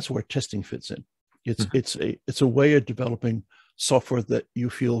 So I think that's where testing fits in. It's a way of developing software that you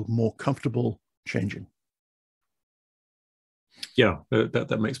feel more comfortable changing. Yeah,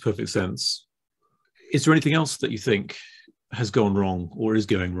 that makes perfect sense. Is there anything else that you think has gone wrong or is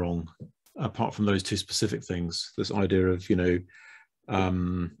going wrong, apart from those two specific things? This idea of,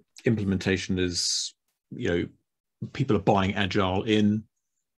 implementation is, people are buying Agile in,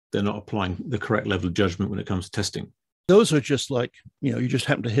 they're not applying the correct level of judgment when it comes to testing. Those are just like, you just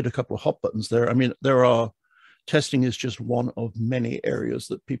happen to hit a couple of hot buttons there. I mean, testing is just one of many areas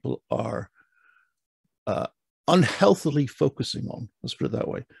that people are unhealthily focusing on. Let's put it that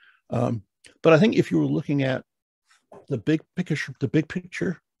way. But I think if you were looking at the big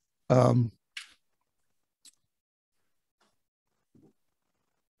picture,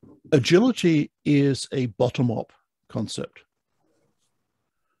 agility is a bottom-up concept.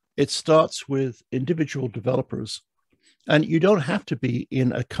 It starts with individual developers, and you don't have to be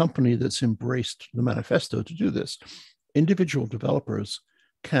in a company that's embraced the manifesto to do this. Individual developers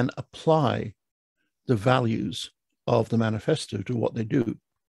can apply the values of the manifesto to what they do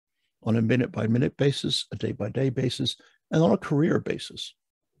on a minute-by-minute basis, a day-by-day basis, and on a career basis,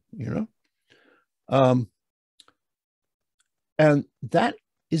 and that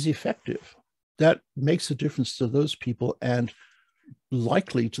is effective. That makes a difference to those people and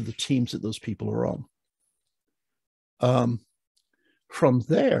likely to the teams that those people are on. From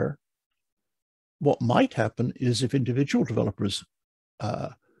there, what might happen is if individual developers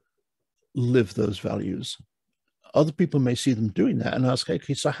live those values, other people may see them doing that and ask,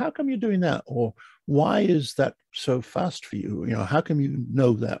 okay, so how come you're doing that? Or why is that so fast for you? How come you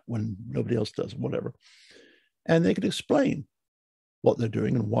know that when nobody else does, whatever? And they can explain what they're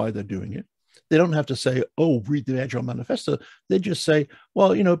doing and why they're doing it. They don't have to say, oh, read the Agile Manifesto. They just say,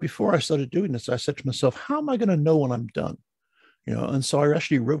 well, before I started doing this, I said to myself, how am I going to know when I'm done? And so I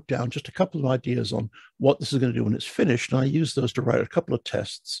actually wrote down just a couple of ideas on what this is going to do when it's finished. And I used those to write a couple of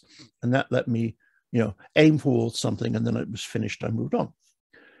tests. And that let me, aim for something. And then it was finished. I moved on.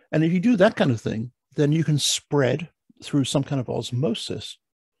 And if you do that kind of thing, then you can spread through some kind of osmosis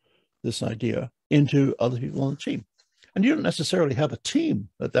this idea into other people on the team. And you don't necessarily have a team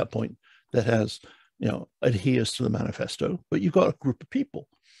at that point that has, adheres to the manifesto, but you've got a group of people.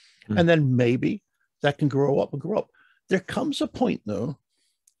 And then maybe that can grow up and grow up. There comes a point, though,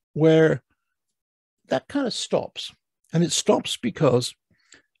 where that kind of stops. And it stops because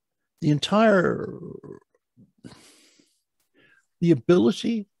the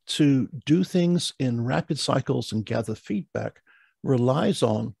ability to do things in rapid cycles and gather feedback relies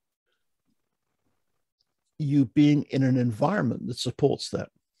on you being in an environment that supports that.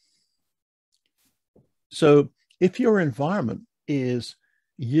 So if your environment is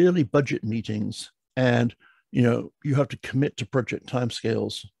yearly budget meetings and you have to commit to project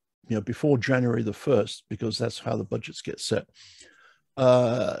timescales before January the 1st, because that's how the budgets get set,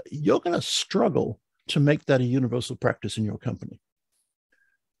 you're going to struggle to make that a universal practice in your company.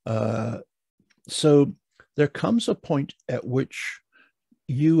 So there comes a point at which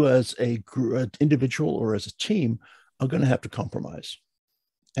you as an individual or as a team are going to have to compromise.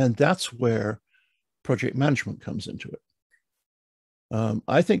 And that's where project management comes into it.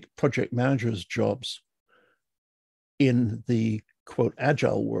 I think project managers' jobs in the quote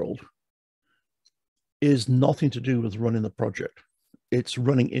agile world is nothing to do with running the project. It's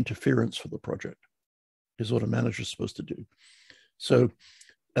running interference for the project is what a manager is supposed to do. So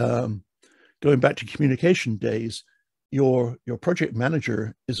going back to communication days, your project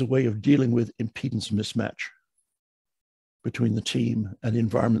manager is a way of dealing with impedance mismatch between the team and the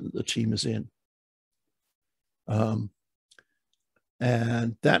environment that the team is in. And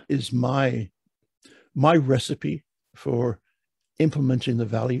that is my recipe for implementing the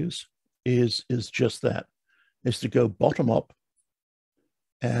values is just that, is to go bottom up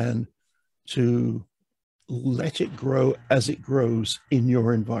and to let it grow as it grows in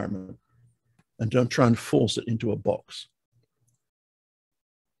your environment, and don't try and force it into a box.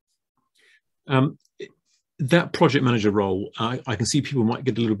 That project manager role, I can see people might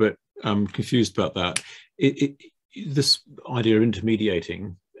get a little bit confused about that. This idea of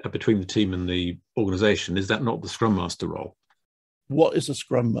intermediating between the team and the organization, is that not the Scrum Master role? What is a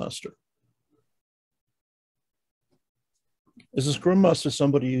Scrum Master? Is a Scrum Master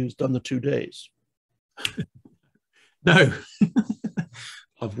somebody who's done the 2 days? No.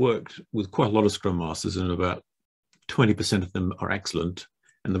 I've worked with quite a lot of Scrum Masters, and about 20% of them are excellent,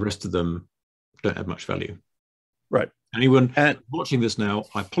 and the rest of them don't have much value. Right. Anyone watching this now,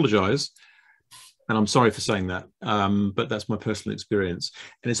 I apologize, and I'm sorry for saying that, but that's my personal experience.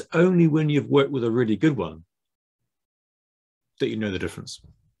 And it's only when you've worked with a really good one that you know the difference.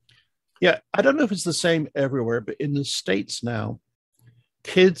 Yeah, I don't know if it's the same everywhere, but in the States now,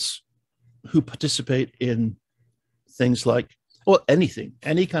 kids who participate in things like, or anything,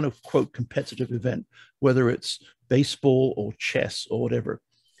 any kind of quote competitive event, whether it's baseball or chess or whatever,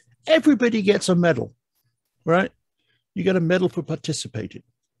 everybody gets a medal, right? You get a medal for participating.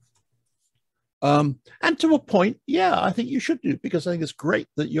 And to a point, yeah, I think you should do, because I think it's great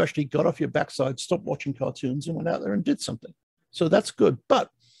that you actually got off your backside, stopped watching cartoons, and went out there and did something. So that's good. But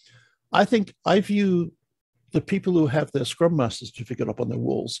I think I view the people who have their Scrum Master certificate up on their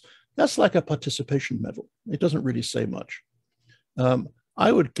walls, that's like a participation medal. It doesn't really say much.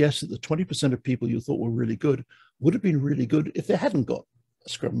 I would guess that the 20% of people you thought were really good would have been really good if they hadn't got a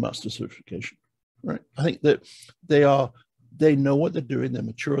Scrum Master certification, right? I think that they know what they're doing, they're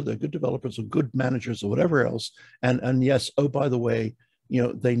mature, they're good developers or good managers or whatever else. And yes, oh, by the way,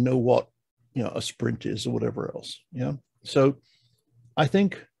 they know what, a sprint is or whatever else. Yeah. So I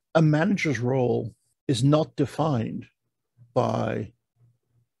think a manager's role is not defined by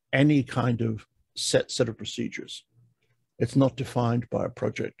any kind of set of procedures. It's not defined by a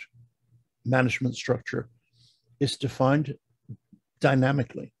project management structure. It's defined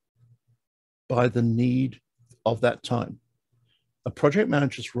dynamically by the need of that time. A project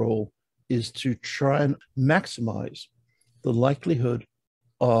manager's role is to try and maximize the likelihood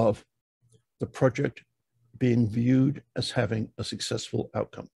of the project being viewed as having a successful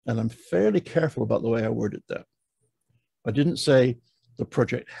outcome. And I'm fairly careful about the way I worded that. I didn't say the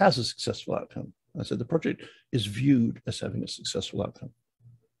project has a successful outcome. I said the project is viewed as having a successful outcome.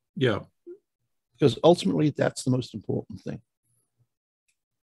 Yeah. Because ultimately, that's the most important thing.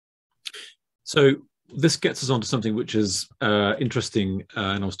 So this gets us on to something which is interesting.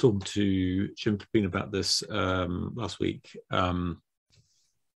 And I was talking to Jim Bean about this last week. The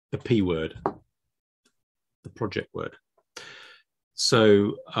P word, the project word.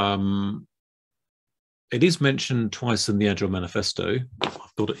 So it is mentioned twice in the Agile Manifesto.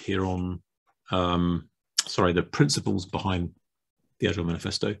 I've got it here on, the principles behind the Agile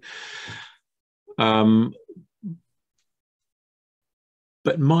Manifesto.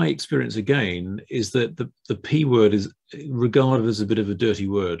 But my experience, again, is that the P word is regarded as a bit of a dirty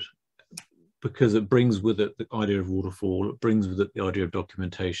word, because it brings with it the idea of waterfall, it brings with it the idea of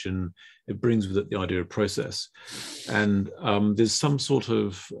documentation, it brings with it the idea of process. And there's some sort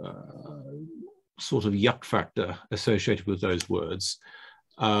of yuck factor associated with those words.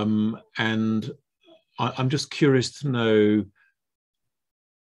 And I'm just curious to know,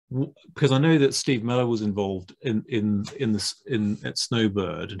 because I know that Steve Mellor was involved at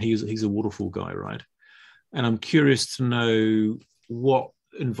Snowbird, and he's a waterfall guy, right? And I'm curious to know what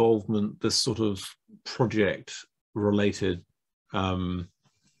involvement this sort of project-related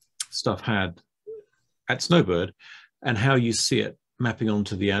stuff had at Snowbird, and how you see it mapping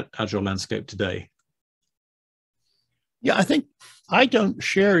onto the Agile landscape today. Yeah, I think I don't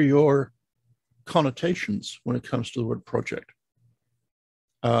share your connotations when it comes to the word project.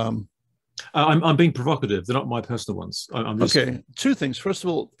 I'm being provocative. They're not my personal ones. I'm just... Okay, two things. First of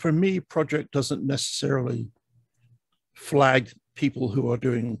all, for me, project doesn't necessarily flag people who are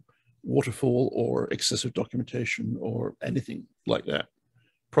doing waterfall or excessive documentation or anything like that.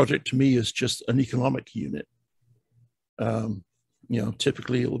 Project to me is just an economic unit.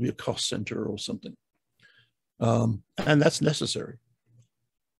 Typically it will be a cost center or something. And that's necessary.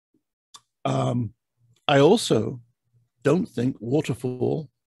 I also don't think waterfall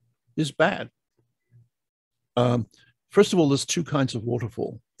is bad. First of all, there's two kinds of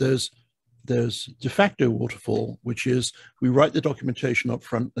waterfall. There's de facto waterfall, which is we write the documentation up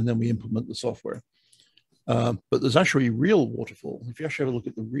front and then we implement the software. But there's actually real waterfall. If you actually have a look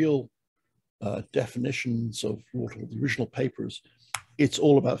at the real definitions of waterfall, the original papers, it's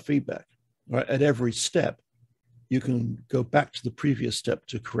all about feedback. Right? At every step, you can go back to the previous step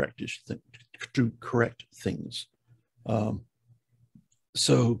to correct things.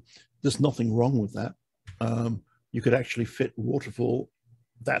 So there's nothing wrong with that. You could actually fit waterfall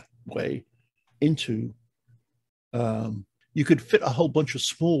that way into, you could fit a whole bunch of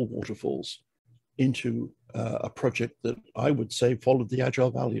small waterfalls into a project that I would say followed the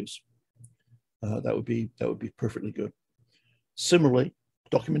Agile values. That would be perfectly good. Similarly,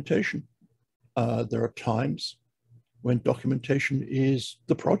 documentation. There are times when documentation is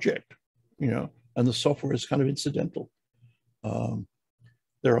the project, and the software is kind of incidental.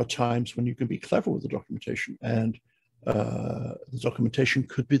 There are times when you can be clever with the documentation, and the documentation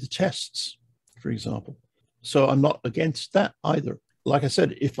could be the tests, for example. So I'm not against that either. Like I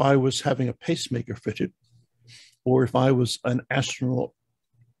said, if I was having a pacemaker fitted, or if I was an astronaut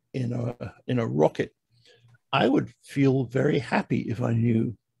in a rocket, I would feel very happy if I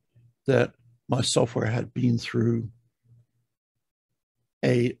knew that my software had been through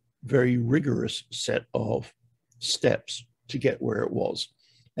a very rigorous set of steps to get where it was.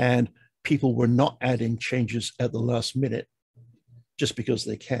 And people were not adding changes at the last minute just because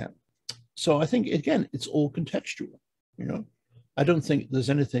they can. So I think, again, it's all contextual. I don't think there's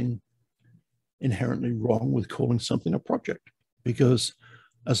anything inherently wrong with calling something a project, because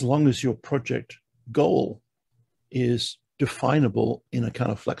as long as your project goal is definable in a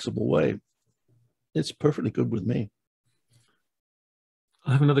kind of flexible way, it's perfectly good with me.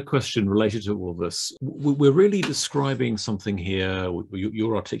 I have another question related to all this. We're really describing something here,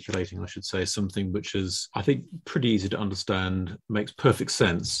 you're articulating, I should say, something which is, I think, pretty easy to understand, makes perfect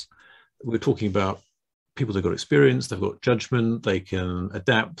sense. We're talking about people that've got experience, they've got judgment, they can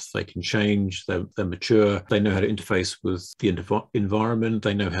adapt, they can change, they're mature, they know how to interface with the environment,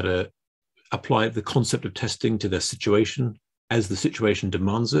 they know how to apply the concept of testing to their situation as the situation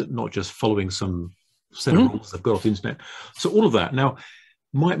demands it, not just following some set of rules they've got off the internet. So all of that. Now,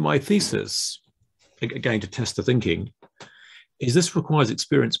 my thesis, again, to test the thinking, is this requires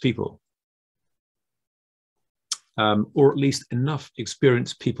experienced people, or at least enough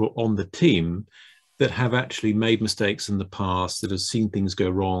experienced people on the team that have actually made mistakes in the past, that have seen things go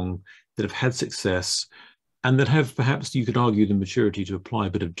wrong, that have had success, and that have, perhaps you could argue, the maturity to apply a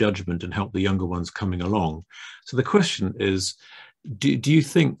bit of judgment and help the younger ones coming along. So the question is, do you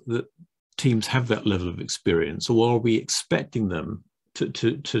think that teams have that level of experience, or are we expecting them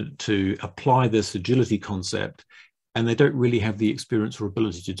to apply this agility concept and they don't really have the experience or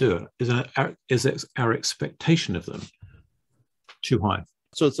ability to do it? Is our expectation of them too high?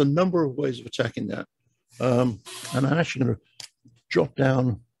 So it's a number of ways of attacking that. And I'm actually going to jot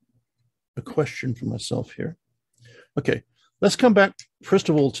down a question for myself here. Okay, let's come back, first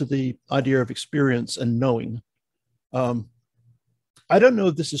of all, to the idea of experience and knowing. I don't know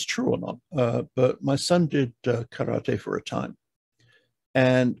if this is true or not, but my son did karate for a time.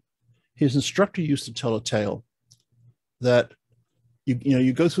 And his instructor used to tell a tale that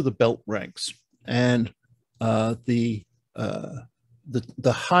you go through the belt ranks, and the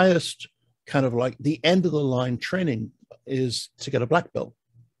highest kind of like the end of the line training is to get a black belt,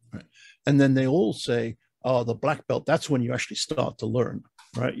 right? And then they all say, oh, the black belt, that's when you actually start to learn,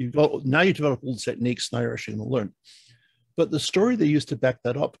 right? Now you develop all the techniques, now you're actually going to learn. But the story they used to back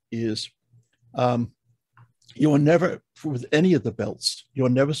that up is you are never, with any of the belts, you're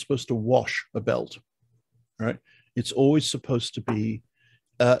never supposed to wash a belt, right? It's always supposed to be,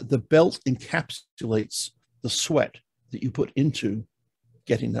 the belt encapsulates the sweat that you put into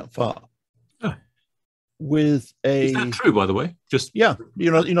getting that far. Oh. with a. Is that true, by the way? Just yeah,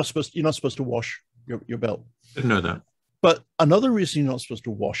 you're not supposed to wash your belt. Didn't know that. But another reason you're not supposed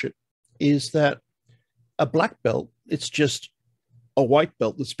to wash it is that a black belt, it's just a white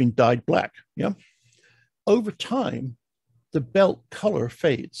belt that's been dyed black. Yeah. Over time, the belt color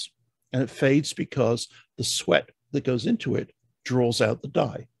fades, and it fades because the sweat that goes into it draws out the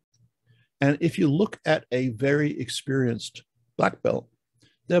dye. And if you look at a very experienced black belt,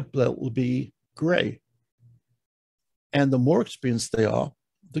 their belt will be gray. And the more experienced they are,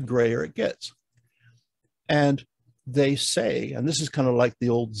 the grayer it gets. And they say, and this is kind of like the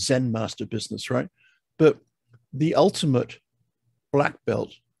old Zen master business, right? But the ultimate black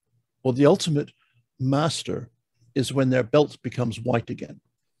belt or the ultimate master is when their belt becomes white again.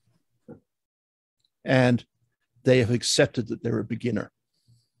 And they have accepted that they're a beginner.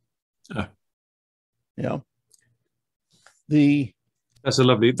 Yeah. That's a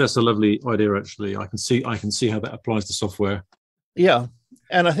lovely idea, actually. I can see how that applies to software. Yeah.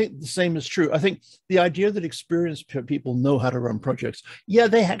 And I think the same is true. I think the idea that experienced people know how to run projects, yeah,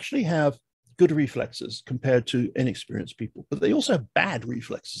 they actually have good reflexes compared to inexperienced people, but they also have bad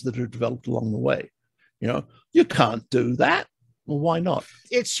reflexes that are developed along the way. You can't do that. Well, why not?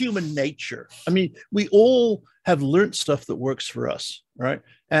 It's human nature. I mean, we all have learned stuff that works for us, right?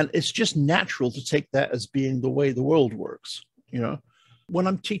 And it's just natural to take that as being the way the world works. When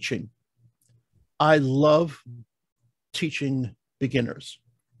I'm teaching, I love teaching beginners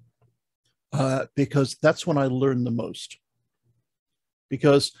because that's when I learn the most.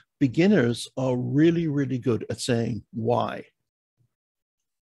 Because beginners are really, really good at saying why.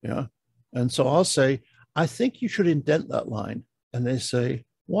 Yeah. And so I'll say, I think you should indent that line. And they say,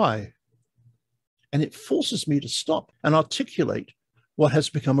 why? And it forces me to stop and articulate what has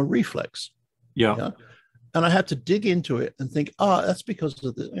become a reflex. Yeah. And I have to dig into it and think, that's because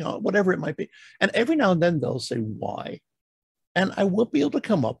of the, whatever it might be. And every now and then they'll say, why? And I won't be able to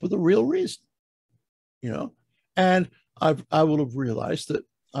come up with a real reason, And I will have realized that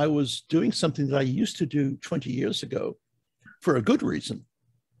I was doing something that I used to do 20 years ago for a good reason,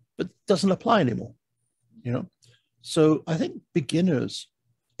 but doesn't apply anymore, So I think beginners,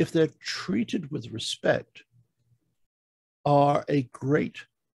 if they're treated with respect, are a great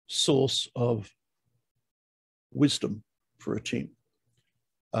source of wisdom for a team.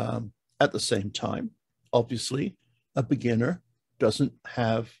 At the same time, obviously, a beginner doesn't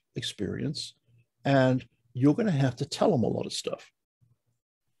have experience, and you're going to have to tell them a lot of stuff.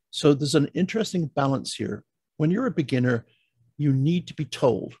 So there's an interesting balance here. When you're a beginner, you need to be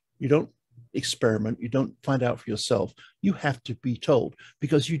told. You don't experiment. You don't find out for yourself. You have to be told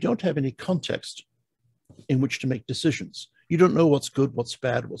because you don't have any context in which to make decisions. You don't know what's good, what's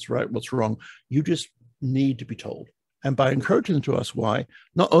bad, what's right, what's wrong. You just need to be told. And by encouraging them to ask why,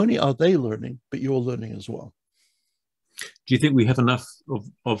 not only are they learning, but you're learning as well. Do you think we have enough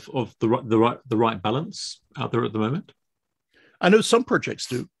of the right balance out there at the moment? I know some projects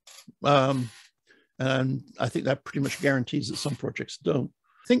do. And I think that pretty much guarantees that some projects don't.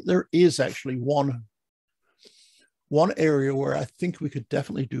 I think there is actually one area where I think we could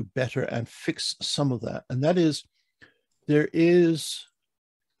definitely do better and fix some of that. And that is, there is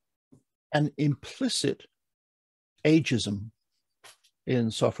an implicit ageism in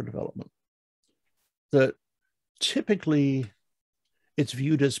software development that typically it's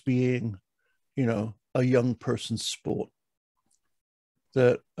viewed as being, a young person's sport.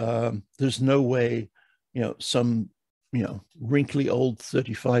 That there's no way, some, wrinkly old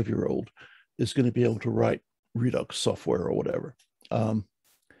 35-year-old is going to be able to write Redux software or whatever. And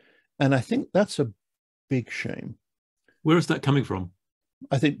I think that's a big shame. Where is that coming from?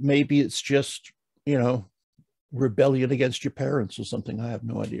 I think maybe it's just, rebellion against your parents or something. I have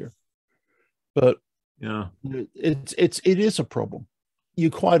no idea. But yeah, it is a problem. You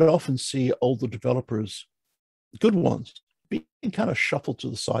quite often see older developers, good ones, being kind of shuffled to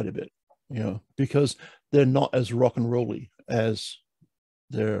the side of it, because they're not as rock and rolly as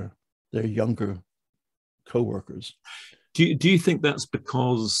their younger co-workers. Do you think that's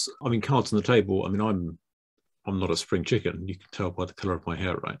because, cards on the table, I'm not a spring chicken. You can tell by the color of my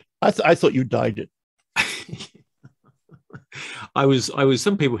hair, right? I thought you dyed it. I was.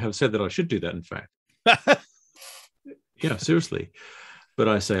 Some people have said that I should do that, in fact. Yeah, seriously. But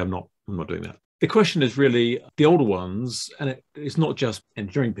I say I'm not doing that. The question is really the older ones, and it's not just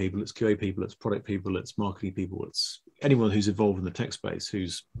engineering people, it's QA people, it's product people, it's marketing people, it's anyone who's involved in the tech space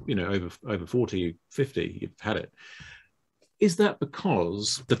who's, over 40, 50, you've had it. Is that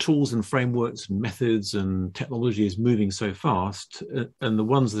because the tools and frameworks and methods and technology is moving so fast, and the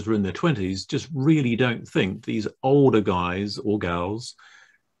ones that are in their 20s just really don't think these older guys or gals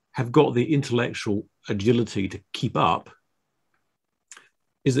have got the intellectual agility to keep up?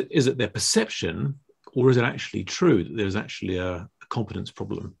 Is it their perception, or is it actually true that there's actually a competence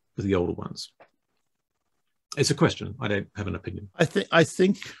problem with the older ones? It's a question. I don't have an opinion. I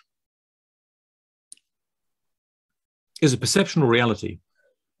think is it perception or reality?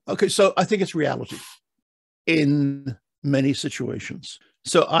 Okay, so I think it's reality in many situations.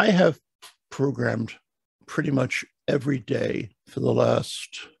 So I have programmed pretty much every day for the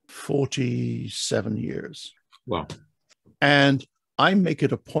last 47 years. Wow. And I make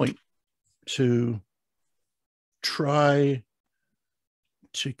it a point to try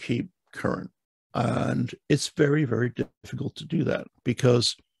to keep current. And it's very, very difficult to do that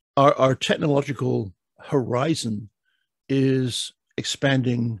because our technological horizon is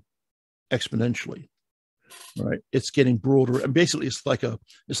expanding exponentially, right? It's getting broader, and basically it's like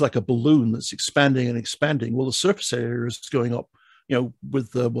a balloon that's expanding and expanding. Well, the surface area is going up,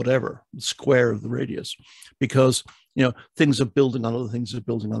 with the whatever the square of the radius, because things are building on other things, are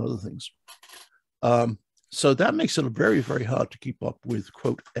building on other things. So that makes it very, very hard to keep up with,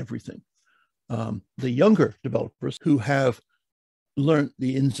 quote, everything. The younger developers who have learned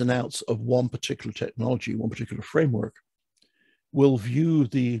the ins and outs of one particular technology, one particular framework, will view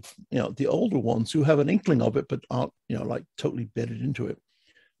the older ones who have an inkling of it but aren't like totally bedded into it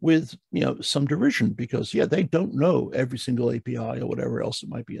with some derision, because they don't know every single API or whatever else it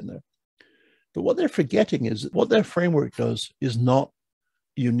might be in there. But what they're forgetting is that what their framework does is not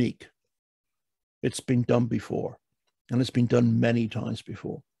unique. It's been done before, and it's been done many times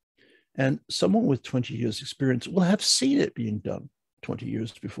before. And someone with 20 years experience will have seen it being done 20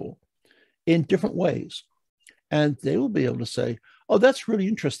 years before in different ways. And they will be able to say, oh, that's really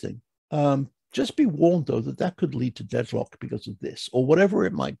interesting. Just be warned, though, that could lead to deadlock because of this, or whatever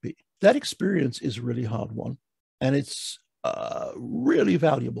it might be. That experience is a really hard one, and it's really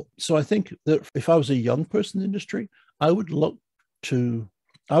valuable. So I think that if I was a young person in the industry, I would hope to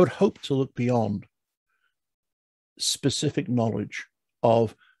look beyond specific knowledge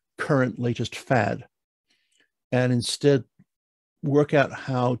of current latest fad, and instead work out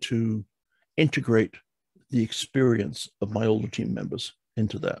how to integrate the experience of my older team members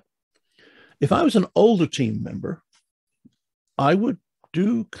into that. If I was an older team member, I would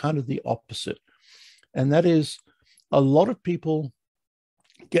do kind of the opposite. And that is, a lot of people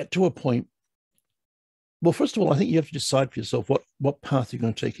get to a point. Well, first of all, I think you have to decide for yourself what path you're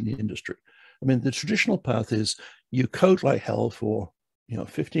going to take in the industry. I mean, the traditional path is you code like hell for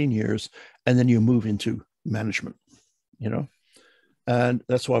 15 years, and then you move into management, and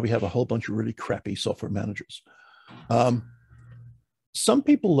that's why we have a whole bunch of really crappy software managers. Some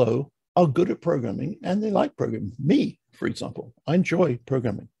people, though, are good at programming, and they like programming. Me, for example, I enjoy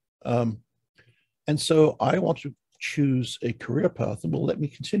programming. And so I want to choose a career path that will let me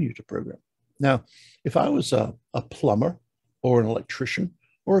continue to program. Now, if I was a plumber or an electrician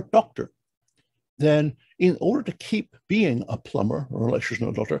or a doctor, then in order to keep being a plumber or an electrician or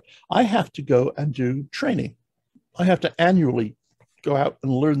a doctor, I have to go and do training. I have to annually go out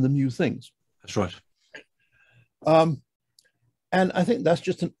and learn the new things. That's right. And I think that's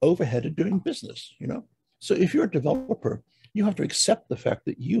just an overhead of doing business, So if you're a developer, you have to accept the fact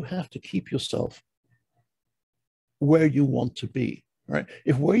that you have to keep yourself where you want to be, right?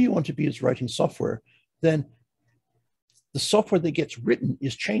 If where you want to be is writing software, then the software that gets written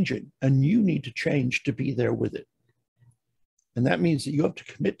is changing, and you need to change to be there with it. And that means that you have to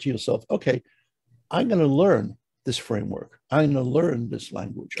commit to yourself, okay, I'm going to learn this framework. I'm going to learn this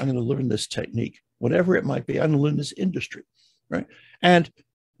language. I'm going to learn this technique, whatever it might be. I'm going to learn this industry, right? And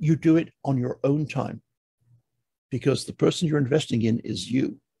you do it on your own time, because the person you're investing in is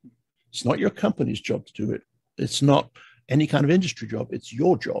you. It's not your company's job to do it. It's not any kind of industry job. It's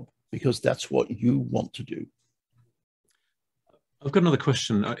your job, because that's what you want to do. I've got another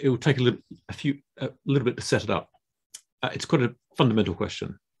question. It will take a little bit to set it up. It's quite a fundamental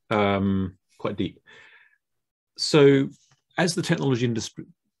question, quite deep. So, as the technology industry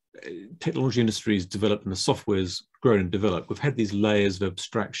has developed and the software's grown and developed, we've had these layers of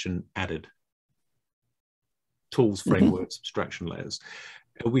abstraction added. Tools, frameworks, abstraction layers.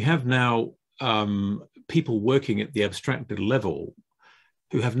 We have now people working at the abstracted level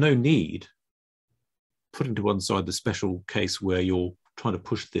who have no need, putting to one side the special case where you're trying to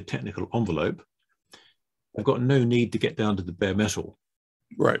push the technical envelope. They've got no need to get down to the bare metal.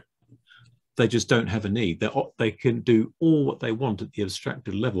 Right. They just don't have a need. They can do all what they want at the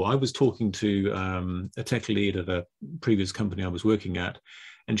abstracted level. I was talking to a tech lead at a previous company I was working at,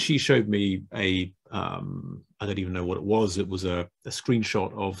 and she showed me I don't even know what it was. It was a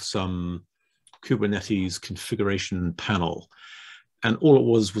screenshot of some Kubernetes configuration panel. and all it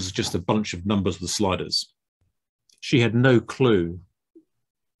was just a bunch of numbers with sliders. She had no clue.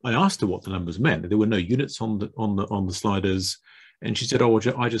 I asked her what the numbers meant. There were no units on the sliders, and she said, "Oh,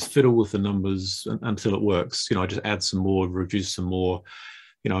 I just fiddle with the numbers until it works. I just add some more, reduce some more.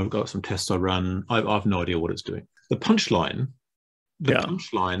 I've got some tests I run. I've no idea what it's doing." The punchline,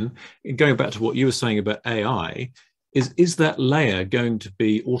 going back to what you were saying about AI, is that layer going to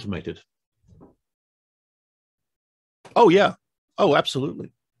be automated? Oh, yeah. Oh,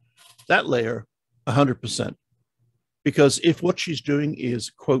 absolutely. That layer, 100%. Because if what she's doing is,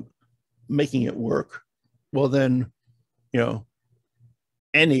 quote, making it work, well, then,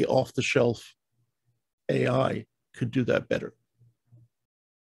 any off-the-shelf AI could do that better.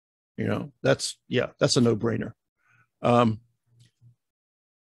 That's a no-brainer.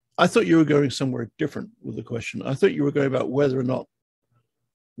 I thought you were going somewhere different with the question. I thought you were going about whether or not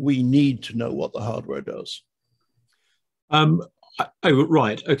we need to know what the hardware does.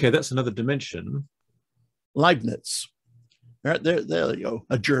 Right. Okay, that's another dimension. Leibniz. Right, there you go.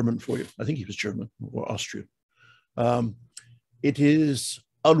 A German for you. I think he was German or Austrian. It is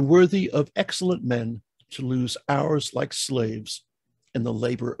unworthy of excellent men to lose hours like slaves in the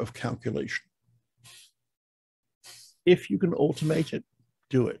labor of calculation. If you can automate it,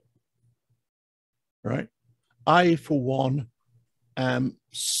 do it. Right? I, for one, am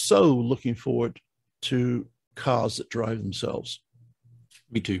so looking forward to cars that drive themselves.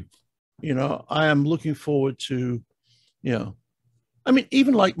 Me too. I am looking forward to,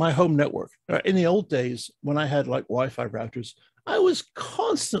 even like my home network. In the old days, when I had like Wi-Fi routers, I was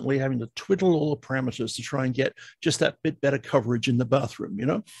constantly having to twiddle all the parameters to try and get just that bit better coverage in the bathroom,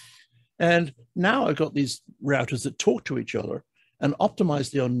 And now I've got these routers that talk to each other and optimize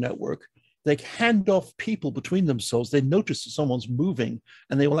their own network. They hand off people between themselves. They notice that someone's moving,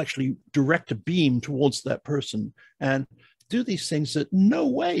 and they will actually direct a beam towards that person and do these things that no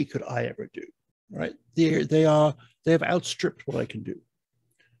way could I ever do. Right? They have outstripped what I can do.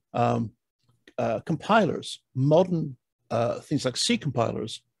 Compilers, modern things like C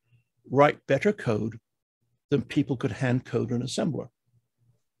compilers, write better code than people could hand code an assembler.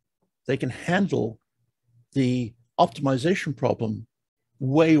 They can handle the optimization problem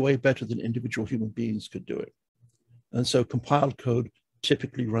way, way better than individual human beings could do it. And so compiled code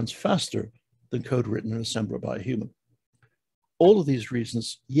typically runs faster than code written in assembler by a human. All of these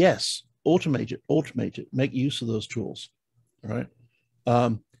reasons, yes, automate it, make use of those tools, right?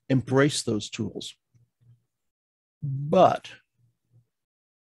 Embrace those tools, but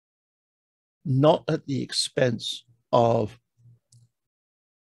not at the expense of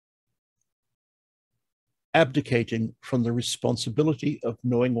abdicating from the responsibility of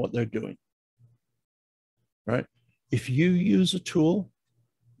knowing what they're doing, right? If you use a tool,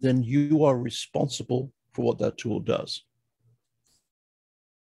 then you are responsible for what that tool does.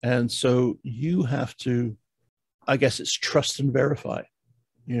 And so you have to, I guess it's trust and verify.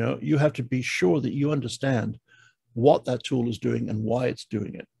 You have to be sure that you understand what that tool is doing and why it's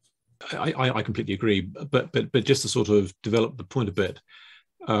doing it. I completely agree, but just to sort of develop the point a bit,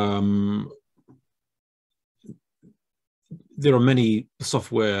 there are many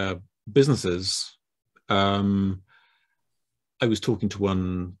software businesses. I was talking to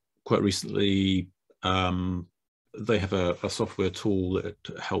one quite recently. They have a software tool that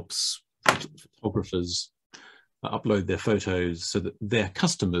helps photographers upload their photos so that their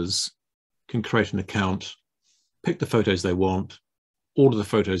customers can create an account, pick the photos they want, order the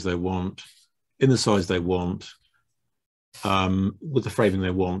photos they want, in the size they want, with the framing they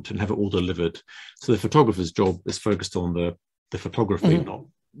want, and have it all delivered. So the photographer's job is focused on the photography, not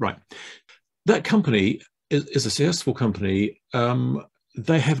right. That company is a successful company.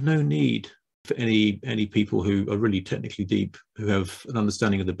 They have no need for any people who are really technically deep, who have an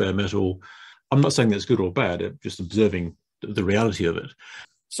understanding of the bare metal. I'm not saying that's good or bad, I'm just observing the reality of it.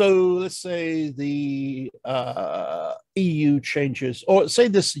 So let's say the EU changes, or say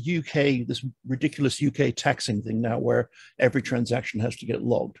this ridiculous UK taxing thing now where every transaction has to get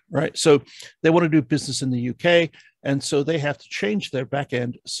logged, right? So they want to do business in the UK, and so they have to change their back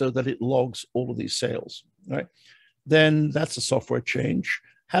end so that it logs all of these sales, right? Then that's a software change.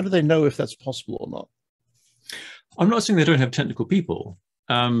 How do they know if that's possible or not? I'm not saying they don't have technical people,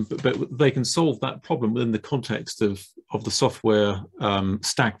 but they can solve that problem within the context of the software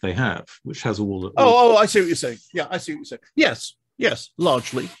stack they have, which has all the... Oh, I see what you're saying. Yeah, I see what you're saying. Yes,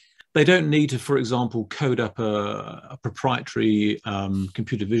 largely. They don't need to, for example, code up a proprietary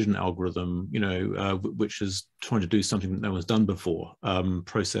computer vision algorithm, which is trying to do something that no one's done before,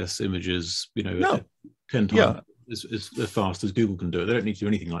 process images, no. 10 times. Yeah. as fast as Google can do it. They don't need to do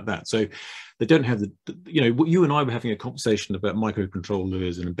anything like that. So they don't have you and I were having a conversation about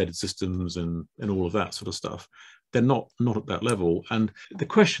microcontrollers and embedded systems and all of that sort of stuff. They're not at that level. And the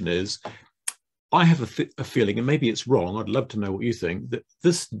question is, I have a feeling, and maybe it's wrong, I'd love to know what you think, that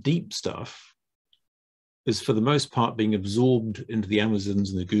this deep stuff is for the most part being absorbed into the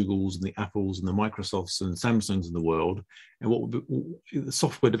Amazons and the Googles and the Apples and the Microsofts and Samsungs in the world, and what the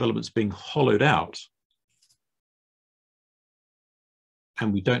software development's being hollowed out,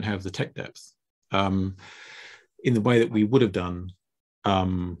 and we don't have the tech depth in the way that we would have done,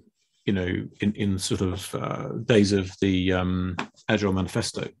 in sort of days of the Agile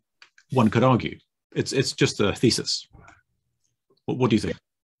Manifesto. One could argue it's just a thesis. What do you think?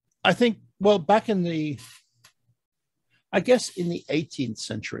 I think, well, back in the 18th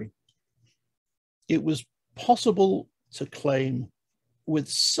century, it was possible to claim with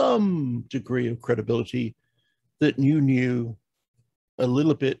some degree of credibility that you knew a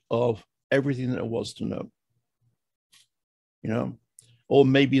little bit of everything that there was to know, or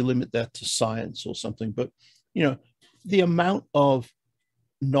maybe limit that to science or something. But, the amount of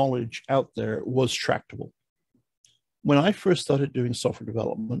knowledge out there was tractable. When I first started doing software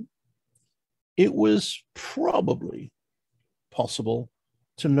development, it was probably possible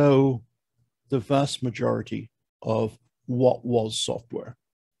to know the vast majority of what was software.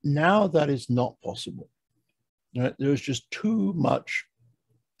 Now that is not possible. Right? There's just too much,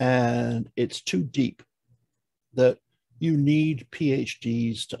 and it's too deep that you need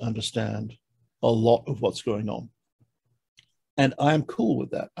PhDs to understand a lot of what's going on. And I'm cool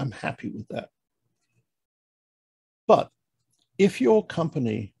with that. I'm happy with that. But if your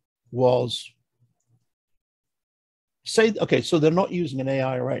company was, say, okay, so they're not using an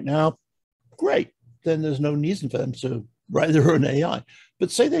AI right now, great. Then there's no reason for them to write their own AI.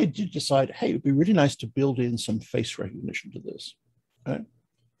 But say they did decide, hey, it'd be really nice to build in some face recognition to this, right?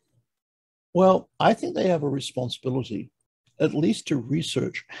 Well, I think they have a responsibility at least to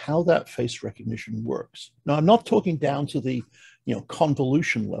research how that face recognition works. Now, I'm not talking down to the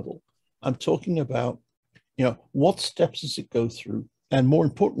convolution level. I'm talking about what steps does it go through? And more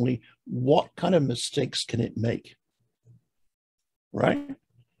importantly, what kind of mistakes can it make? Right?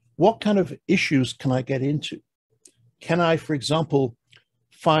 What kind of issues can I get into? Can I, for example,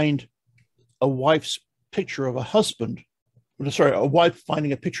 find a wife's picture of a husband? Sorry, a wife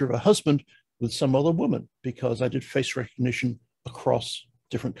finding a picture of a husband with some other woman because I did face recognition across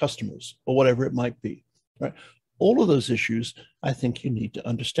different customers or whatever it might be, right? All of those issues, I think you need to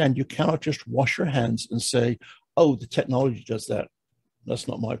understand. You cannot just wash your hands and say, oh, the technology does that. That's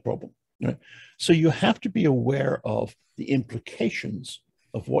not my problem, right? So you have to be aware of the implications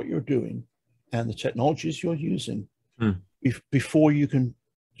of what you're doing and the technologies you're using before you can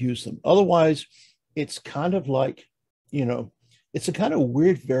use them. Otherwise, it's kind of like, it's a kind of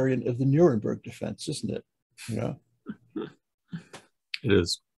weird variant of the Nuremberg defense, isn't it? It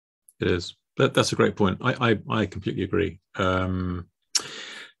is. It is. That's a great point. I completely agree.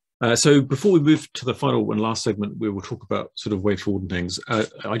 So before we move to the final and last segment, we will talk about sort of way forward and things.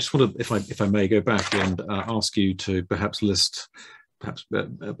 I just want to, if I may, go back and ask you to perhaps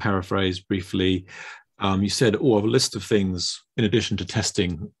paraphrase briefly. You said, I have a list of things in addition to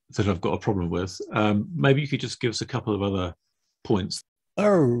testing that I've got a problem with. Maybe you could just give us a couple of other points.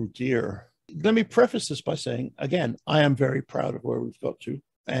 Oh, dear. Let me preface this by saying, again, I am very proud of where we've got to,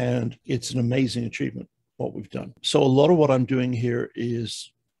 and it's an amazing achievement, what we've done. So a lot of what I'm doing here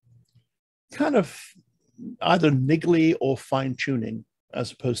is kind of either niggly or fine-tuning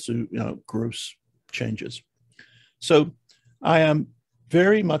as opposed to, gross changes. So I am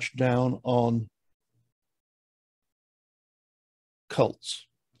very much down on cults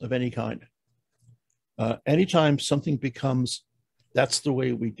of any kind. Anytime something becomes, that's the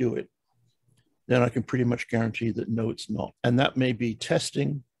way we do it, then I can pretty much guarantee that no, it's not. And that may be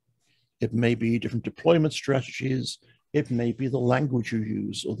testing, it may be different deployment strategies, it may be the language you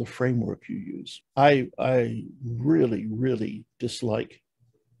use or the framework you use. I really, really dislike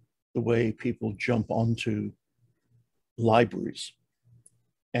the way people jump onto libraries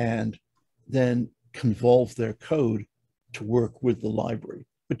and then convolve their code to work with the library,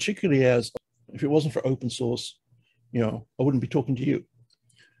 particularly as if it wasn't for open source, I wouldn't be talking to you.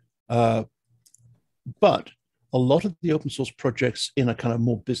 But a lot of the open source projects in a kind of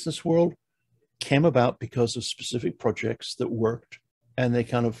more business world came about because of specific projects that worked, and they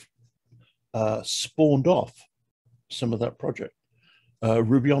kind of spawned off some of that project.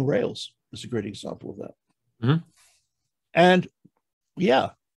 Ruby on Rails is a great example of that. Mm-hmm. And yeah,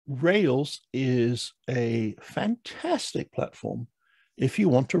 Rails is a fantastic platform if you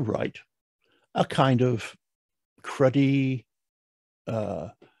want to write a kind of cruddy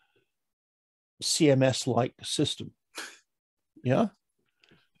CMS-like system. Yeah.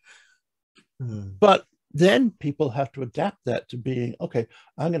 But then people have to adapt that to being, okay,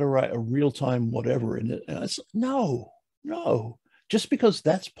 I'm going to write a real-time whatever in it. And it's no. Just because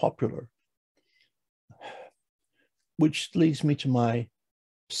that's popular, which leads me to my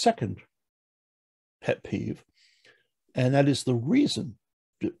second pet peeve, and that is the reason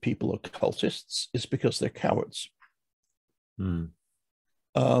that people are cultists is because they're cowards. And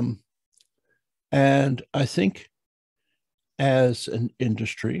I think as an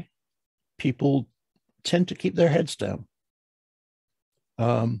industry, people tend to keep their heads down.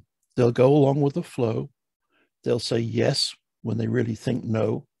 They'll go along with the flow. They'll say yes when they really think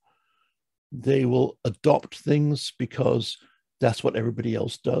no. They will adopt things because that's what everybody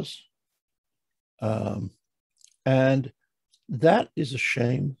else does. And that is a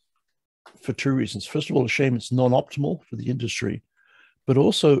shame for two reasons. First of all, a shame it's non-optimal for the industry, but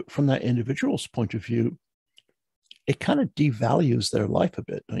also from that individual's point of view, it kind of devalues their life a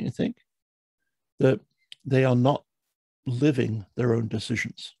bit, don't you think? That they are not living their own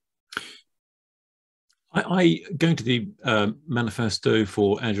decisions. I going to the Manifesto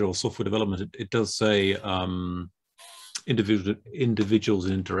for Agile Software Development, it does say individuals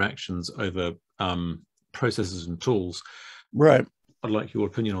and interactions over processes and tools. Right. I'd like your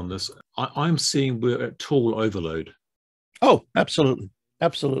opinion on this. I'm seeing we're at tool overload. Oh, absolutely.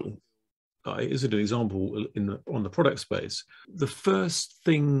 Absolutely. Is it an example on the product space? The first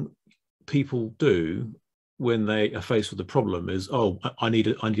thing people do when they are faced with a problem is, oh, I need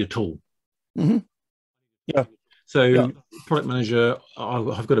a tool. Mm-hmm. Yeah. So product manager,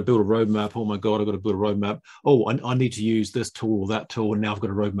 I've got to build a roadmap. Oh my God, I've got to build a roadmap. Oh, I need to use this tool or that tool, and now I've got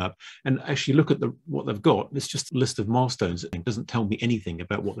a roadmap. And actually look at what they've got. It's just a list of milestones. It doesn't tell me anything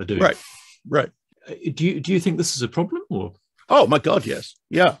about what they're doing. Right. Do you think this is a problem? Or? Oh my God, yes.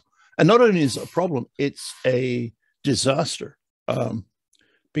 Yeah. And not only is it a problem, it's a disaster,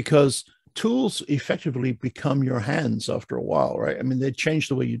 because tools effectively become your hands after a while, right? I mean, they change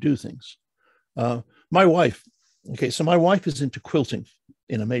the way you do things. My wife is into quilting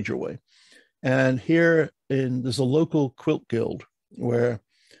in a major way. And there's a local quilt guild where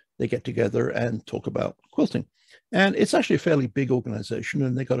they get together and talk about quilting. And it's actually a fairly big organization,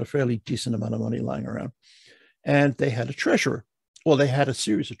 and they got a fairly decent amount of money lying around. And they had a treasurer. Well, they had a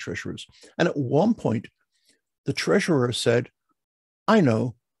series of treasurers. And at one point, the treasurer said, I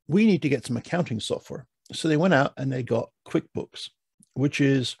know, we need to get some accounting software. So they went out and they got QuickBooks, which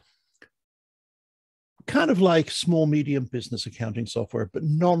is kind of like small, medium business accounting software, but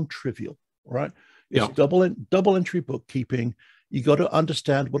non-trivial, right? It's double entry bookkeeping. You got to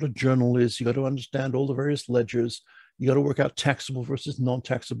understand what a journal is. You got to understand all the various ledgers. You got to work out taxable versus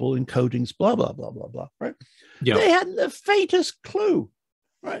non-taxable encodings, blah, blah, blah, blah, blah, right? Yeah. They hadn't the faintest clue,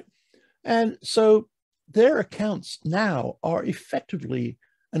 right? And so their accounts now are effectively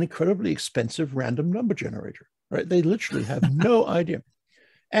an incredibly expensive random number generator, right? They literally have no idea.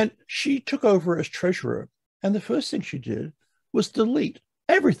 And she took over as treasurer, and the first thing she did was delete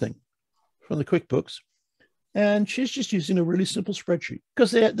everything from the QuickBooks. And she's just using a really simple spreadsheet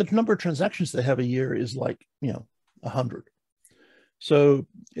because the number of transactions they have a year is like, 100. So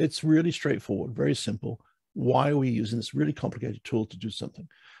it's really straightforward, very simple. Why are we using this really complicated tool to do something?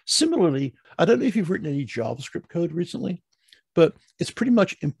 Similarly, I don't know if you've written any JavaScript code recently, but it's pretty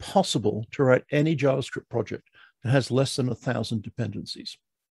much impossible to write any JavaScript project that has less than 1,000 dependencies.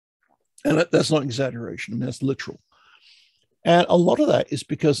 And that's not exaggeration. I mean, that's literal. And a lot of that is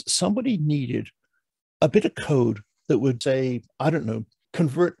because somebody needed a bit of code that would say, I don't know,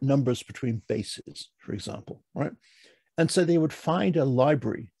 convert numbers between bases, for example, right? And so they would find a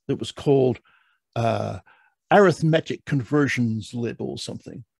library that was called arithmetic conversions lib or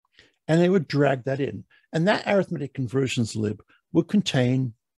something. And they would drag that in. And that arithmetic conversions lib would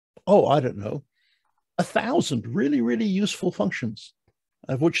contain, 1,000 really, really useful functions,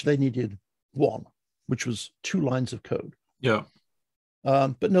 of which they needed one, which was 2 lines of code. Yeah.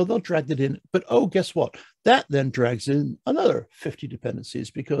 But no, they'll drag that in. But guess what? That then drags in another 50 dependencies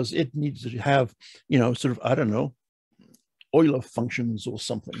because it needs to have, Euler functions or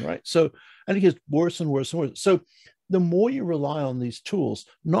something, right? So, and it gets worse and worse and worse. So the more you rely on these tools,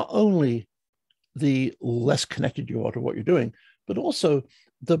 not only the less connected you are to what you're doing, but also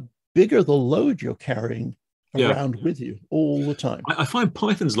the bigger the load you're carrying around with you all the time. I find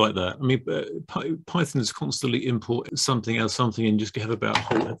Python's like that. I mean, Python is constantly import something else, something, and just have about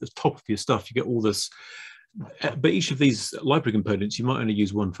at the top of your stuff, you get all this. But each of these library components, you might only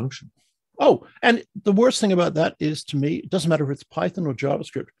use one function. Oh, and the worst thing about that is, to me, it doesn't matter if it's Python or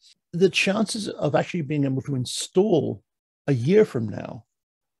JavaScript, the chances of actually being able to install a year from now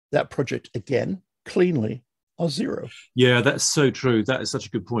that project again cleanly are zero. Yeah, that's so true. That is such a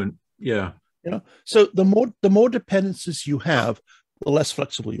good point. Yeah. So the more dependencies you have, the less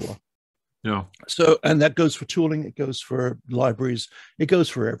flexible you are. Yeah. So, and that goes for tooling, it goes for libraries, it goes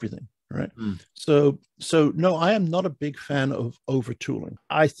for everything. Right. So no, I am not a big fan of over tooling.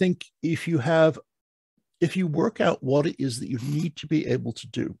 I think if you work out what it is that you need to be able to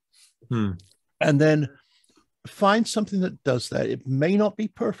do, and then find something that does that, it may not be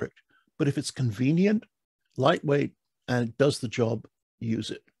perfect, but if it's convenient, lightweight, and does the job,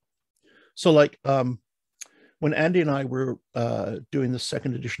 use it. So like when Andy and I were doing the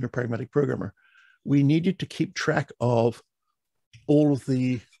second edition of Pragmatic Programmer, we needed to keep track of all of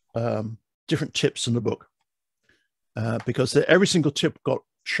the different tips in the book because every single tip got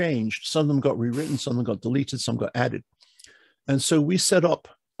changed. Some of them got rewritten, some of them got deleted, some got added. And so we set up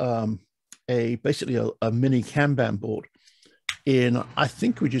basically a mini Kanban board in, I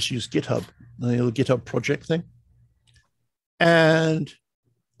think we just used GitHub, the GitHub project thing. And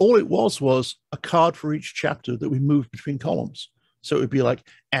all it was a card for each chapter that we moved between columns. So it would be like,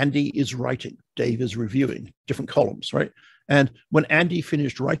 Andy is writing, Dave is reviewing, different columns, right? And when Andy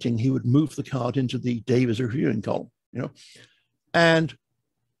finished writing, he would move the card into the Dave is reviewing column, And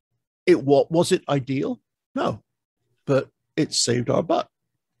was it ideal? No, but it saved our butt.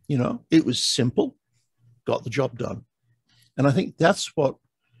 It was simple, got the job done. And I think that's what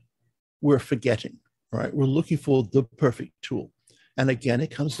we're forgetting, right? We're looking for the perfect tool. And again,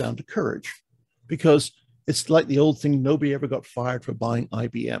 it comes down to courage, because it's like the old thing, nobody ever got fired for buying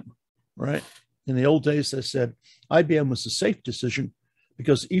IBM, right? In the old days, they said IBM was the safe decision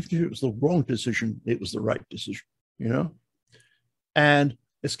because even if it was the wrong decision, it was the right decision, And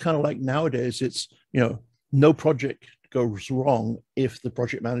it's kind of like nowadays, it's, no project goes wrong if the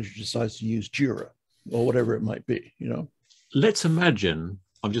project manager decides to use Jira or whatever it might be, Let's imagine,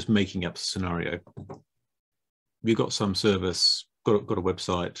 I'm just making up a scenario. You've got some service, got a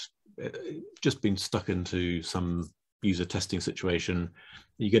website, just been stuck into some user testing situation,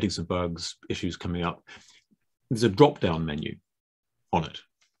 you're getting some bugs, issues coming up. There's a drop-down menu on it,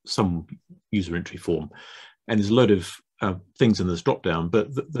 some user entry form, and there's a load of things in this drop-down,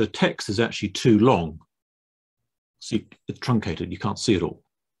 but the text is actually too long. So it's truncated, you can't see it all,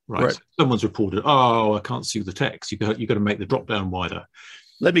 right? So someone's reported, oh, I can't see the text. You've got to make the drop-down wider.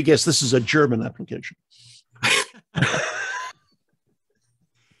 Let me guess, this is a German application.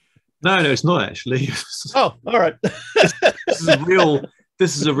 No, it's not actually. Oh, all right. This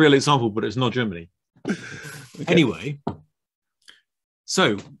is a real example, but it's not Germany. Okay. Anyway,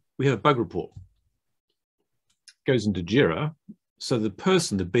 so we have a bug report. Goes into Jira. So the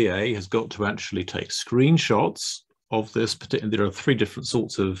BA has got to actually take screenshots of this particular. There are 3 different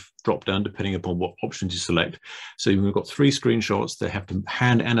sorts of drop down depending upon what options you select. So we've got 3 screenshots. They have to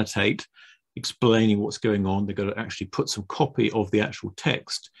hand annotate, explaining what's going on. They've got to actually put some copy of the actual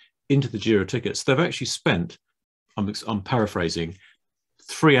text into the Jira tickets. They've actually spent, I'm paraphrasing,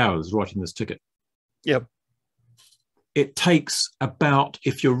 3 hours writing this ticket. Yep. It takes about,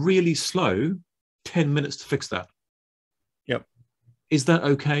 if you're really slow, 10 minutes to fix that. Yep. Is that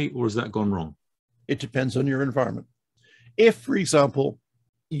okay, or has that gone wrong? It depends on your environment. If, for example,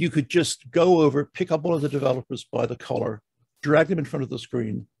 you could just go over, pick up one of the developers by the collar, drag them in front of the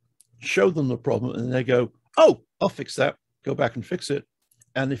screen, show them the problem, and they go, oh, I'll fix that, go back and fix it.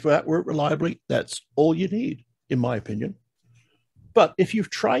 And if that worked reliably, that's all you need, in my opinion. But if you've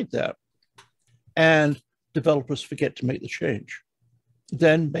tried that and developers forget to make the change,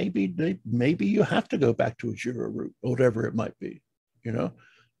 then maybe you have to go back to a Jira route or whatever it might be,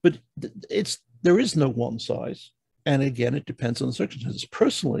 But there is no one size. And again, it depends on the circumstances.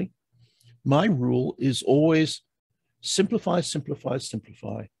 Personally, my rule is always simplify, simplify,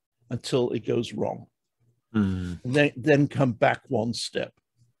 simplify until it goes wrong. And then come back one step,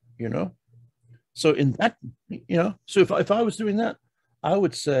 So in that, so if I was doing that, I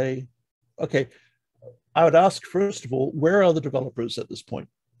would say, okay, I would ask, first of all, where are the developers at this point,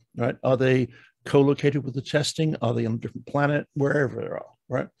 right? Are they co-located with the testing? Are they on a different planet? Wherever they are,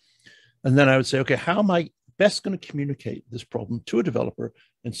 right? And then I would say, okay, how am I best going to communicate this problem to a developer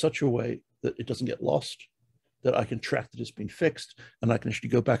in such a way that it doesn't get lost, that I can track that it's been fixed, and I can actually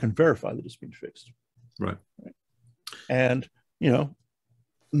go back and verify that it's been fixed. Right. And,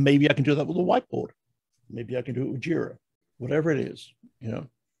 maybe I can do that with a whiteboard. Maybe I can do it with Jira, whatever it is,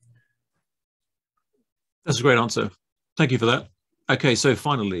 That's a great answer. Thank you for that. Okay, so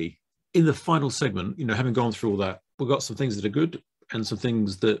finally, in the final segment, having gone through all that, we've got some things that are good and some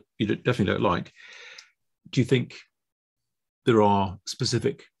things that you definitely don't like, do you think there are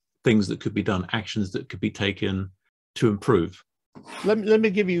specific things that could be done, actions that could be taken to improve? Let me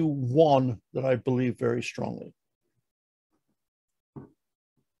give you one that I believe very strongly.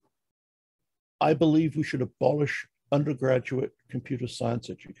 I believe we should abolish undergraduate computer science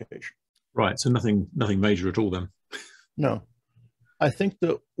education. Right. So nothing major at all then. No. I think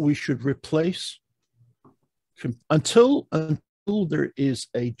that we should replace, until there is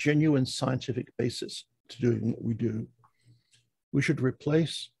a genuine scientific basis to doing what we do, we should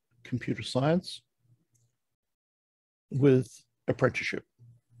replace computer science with apprenticeship.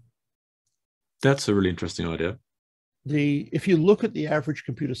 That's a really interesting idea. If you look at the average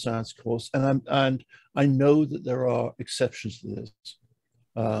computer science course, and I know that there are exceptions to this.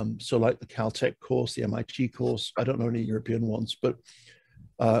 So like the Caltech course, the MIT course, I don't know any European ones, but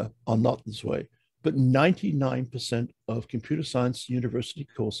are not this way. But 99% of computer science university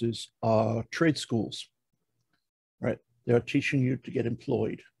courses are trade schools, right? They're teaching you to get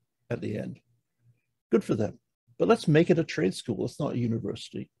employed at the end. Good for them. But let's make it a trade school. It's not a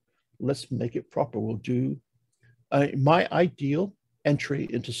university. Let's make it proper. We'll do, my ideal entry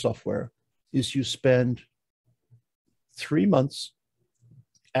into software is you spend 3 months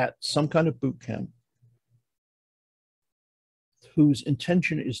at some kind of boot camp whose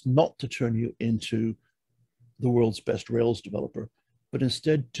intention is not to turn you into the world's best Rails developer, but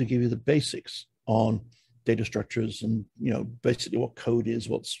instead to give you the basics on data structures and, basically what code is,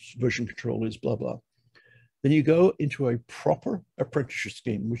 what version control is, blah, blah. Then you go into a proper apprenticeship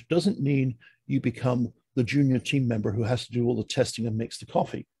scheme, which doesn't mean you become the junior team member who has to do all the testing and makes the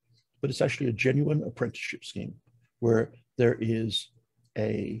coffee, but it's actually a genuine apprenticeship scheme where there is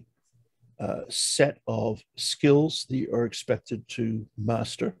a set of skills that you are expected to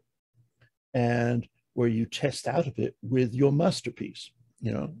master, and where you test out of it with your masterpiece,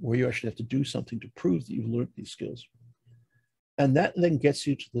 where you actually have to do something to prove that you've learned these skills. And that then gets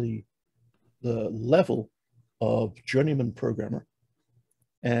you to the level of journeyman programmer,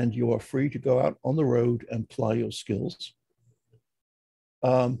 and you are free to go out on the road and apply your skills.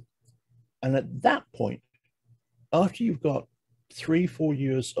 And at that point, after you've got 3-4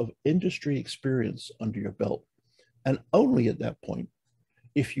 years of industry experience under your belt, and only at that point,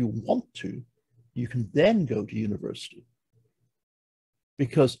 if you want to, you can then go to university.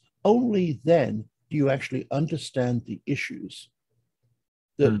 Because only then do you actually understand the issues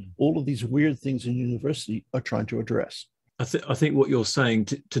that all of these weird things in university are trying to address. I think what you're saying,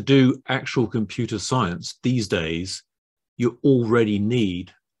 to do actual computer science these days, you already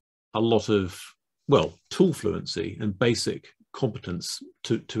need a lot of, tool fluency and basic competence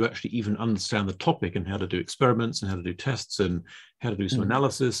to actually even understand the topic and how to do experiments and how to do tests and how to do some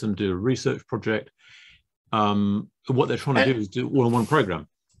analysis and do a research project. What they're trying to do is do all in one program.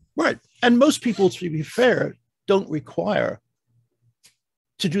 Right. And most people, to be fair, don't require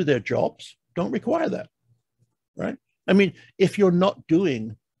to do their jobs, don't require that, right? I mean, if you're not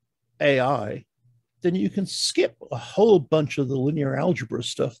doing AI, then you can skip a whole bunch of the linear algebra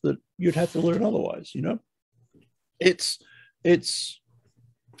stuff that you'd have to learn otherwise,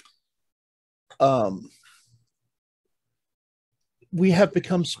 we have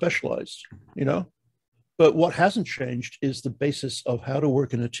become specialized, but what hasn't changed is the basis of how to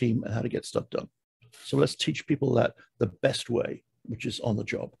work in a team and how to get stuff done. So let's teach people that the best way, which is on the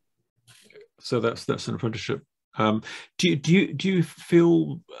job. So that's an apprenticeship. Do you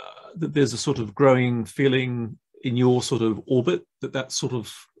feel that there's a sort of growing feeling in your sort of orbit that sort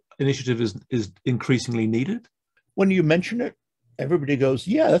of initiative is increasingly needed? When you mention it, everybody goes,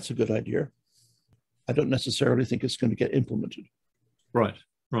 "Yeah, that's a good idea." I don't necessarily think it's going to get implemented. Right.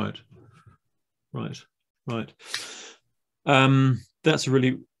 That's a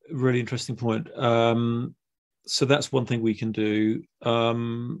really, really interesting point. So that's one thing we can do.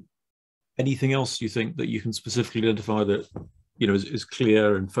 Anything else you think that you can specifically identify that is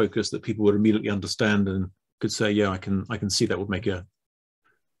clear and focused that people would immediately understand and could say, yeah, I can see that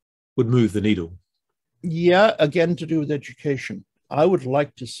would move the needle? Yeah, again, to do with education. I would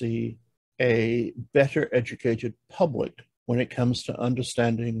like to see a better educated public when it comes to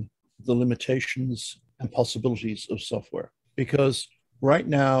understanding the limitations and possibilities of software. Because right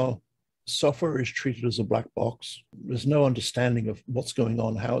now, software is treated as a black box. There's no understanding of what's going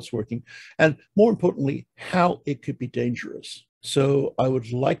on, how it's working, and more importantly, how it could be dangerous. So I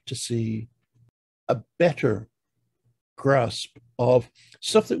would like to see a better grasp of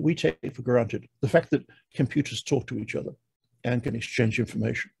stuff that we take for granted. The fact that computers talk to each other and can exchange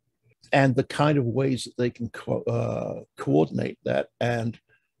information, and the kind of ways that they can coordinate that and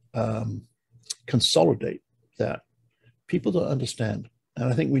consolidate that. people don't understand.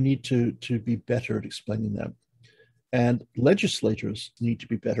 And I think we need to be better at explaining that. And legislators need to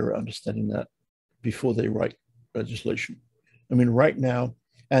be better at understanding that before they write legislation. I mean, right now,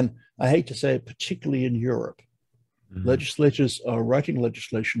 and I hate to say it, particularly in Europe, legislators are writing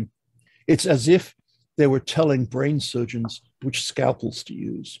legislation. It's as if they were telling brain surgeons which scalpels to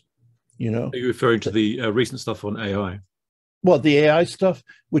use, you know? Are you referring to the recent stuff on AI? Well, the AI stuff,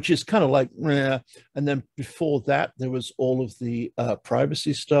 which is kind of like, and then before that, there was all of the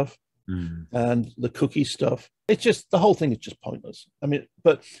privacy stuff and the cookie stuff. It's just, the whole thing is just pointless. I mean,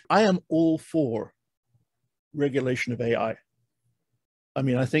 but I am all for regulation of AI. I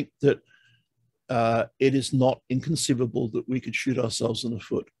mean, I think that it is not inconceivable that we could shoot ourselves in the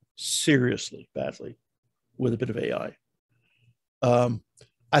foot seriously, badly, with a bit of AI.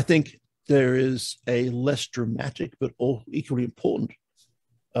 I think there is a less dramatic but all equally important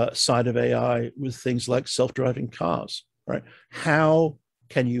side of AI with things like self-driving cars, right? How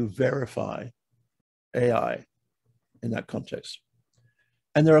can you verify AI in that context?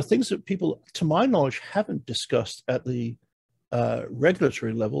 And there are things that people, to my knowledge, haven't discussed at the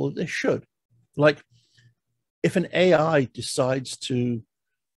regulatory level that they should. Like, if an AI decides to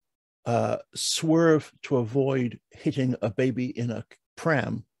swerve to avoid hitting a baby in a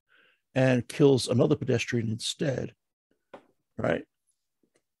pram and kills another pedestrian instead, right?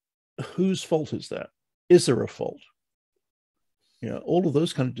 Whose fault is that? Is there a fault? You know, all of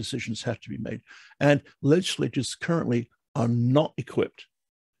those kind of decisions have to be made. And legislators currently are not equipped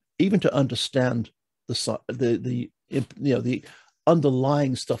even to understand the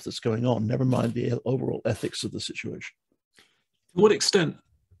underlying stuff that's going on, never mind the overall ethics of the situation. To what extent,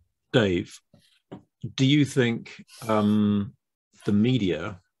 Dave, do you think the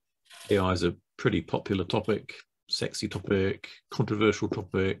media, AI is a pretty popular topic, sexy topic, controversial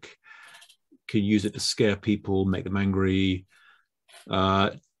topic, can use it to scare people, make them angry?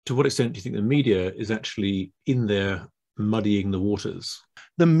 To what extent do you think the media is actually in there muddying the waters?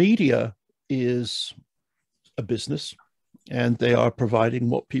 The media is a business, and they are providing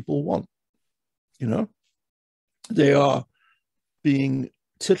what people want. You know, they are being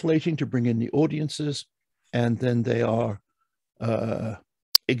titillating to bring in the audiences, and then they are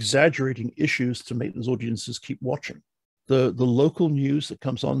exaggerating issues to make those audiences keep watching. The local news that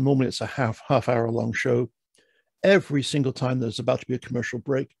comes on, normally it's a half hour long show. Every single time there's about to be a commercial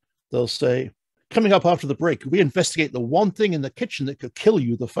break, they'll say, coming up after the break, we investigate the one thing in the kitchen that could kill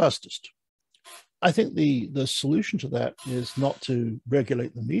you the fastest. I think the solution to that is not to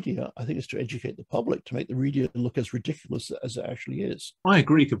regulate the media. I think it's to educate the public, to make the media look as ridiculous as it actually is. I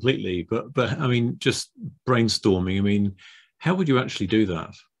agree completely, but I mean, just brainstorming, I mean, how would you actually do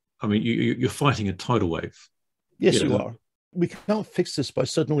that? I mean, you're fighting a tidal wave. Yes, you are. We can't fix this by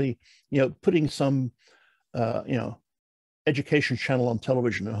suddenly, putting some, education channel on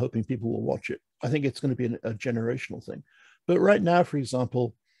television and hoping people will watch it. I think it's going to be a generational thing. But right now, for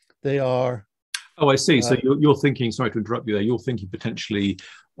example, they are. Oh, I see. So you're thinking. Sorry to interrupt you there. You're thinking potentially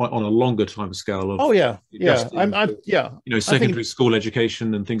on a longer time scale of. Oh yeah, yeah. Secondary school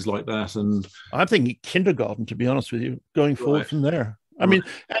education and things like that. And I'm thinking kindergarten, to be honest with you, going forward from there. I mean,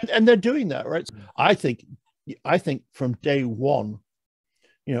 and they're doing that, right? I think from day one,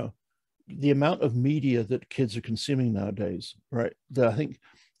 the amount of media that kids are consuming nowadays, right? That I think,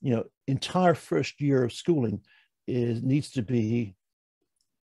 entire first year of schooling needs to be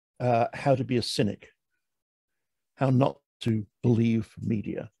how to be a cynic, how not to believe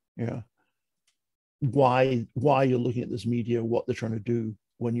media, why you're looking at this media, what they're trying to do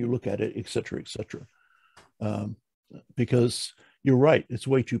when you look at it, et cetera, et cetera. Because you're right, it's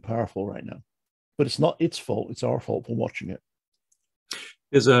way too powerful right now, but it's not its fault, it's our fault for watching it.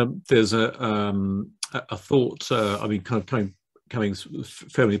 There's a thought, I mean, kind of coming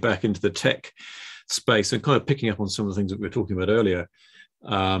firmly back into the tech space and kind of picking up on some of the things that we were talking about earlier.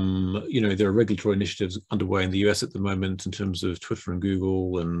 There are regulatory initiatives underway in the US at the moment in terms of Twitter and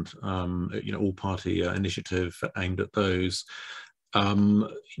Google and, all-party initiative aimed at those.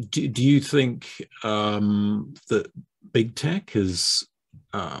 Do you think that big tech has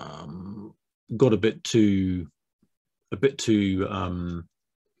got a bit too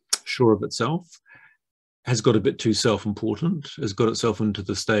sure of itself, has got a bit too self-important, has got itself into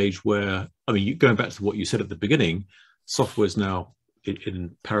the stage where, I mean, going back to what you said at the beginning, software is now,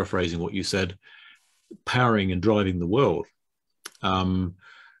 in paraphrasing what you said, powering and driving the world. Are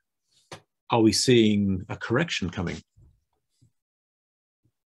we seeing a correction coming?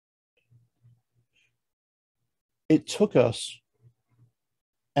 It took us,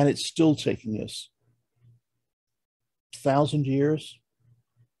 and it's still taking us, 1,000 years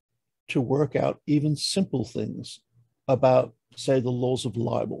to work out even simple things about, say, the laws of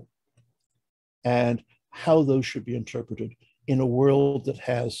libel and how those should be interpreted in a world that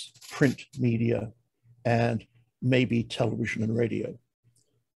has print media and maybe television and radio.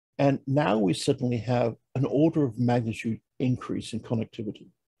 And now we suddenly have an order of magnitude increase in connectivity.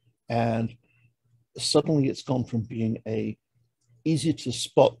 And suddenly it's gone from being a easy to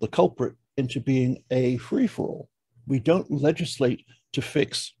spot the culprit into being a free-for-all. We don't legislate to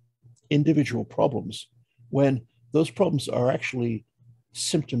fix individual problems when those problems are actually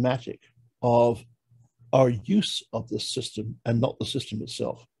symptomatic of our use of the system and not the system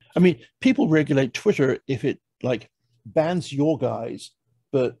itself. I mean, people regulate Twitter if it like bans your guys,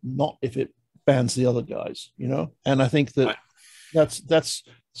 but not if it bans the other guys, you know? And I think that that's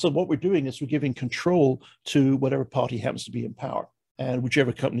so what we're doing is we're giving control to whatever party happens to be in power and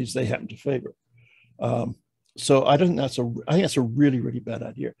whichever companies they happen to favor. So I think that's a really, really bad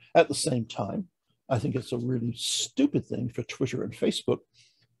idea. At the same time, I think it's a really stupid thing for Twitter and Facebook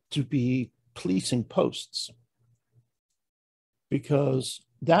to be policing posts, because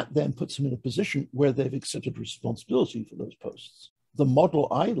that then puts them in a position where they've accepted responsibility for those posts. The model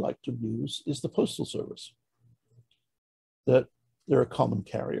I like to use is the Postal Service, that they're a common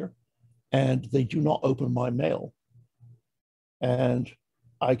carrier and they do not open my mail. And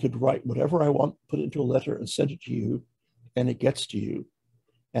I could write whatever I want, put it into a letter and send it to you, and it gets to you.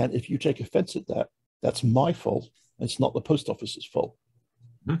 And if you take offense at that, that's my fault. It's not the post office's fault.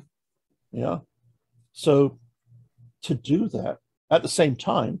 Mm-hmm. Yeah. So to do that, at the same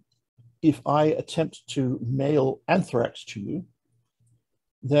time, if I attempt to mail anthrax to you,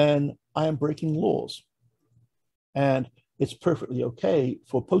 then I am breaking laws. And it's perfectly okay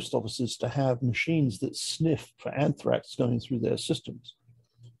for post offices to have machines that sniff for anthrax going through their systems.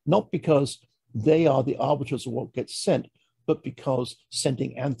 Not because they are the arbiters of what gets sent, but because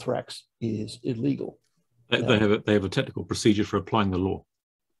sending anthrax is illegal. They have a technical procedure for applying the law.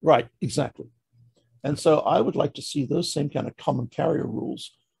 Right, exactly. And so I would like to see those same kind of common carrier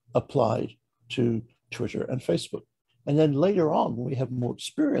rules applied to Twitter and Facebook. And then later on, when we have more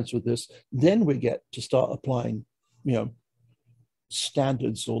experience with this, then we get to start applying, you know,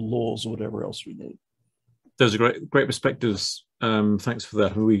 standards or laws or whatever else we need. Those are great perspectives. Thanks for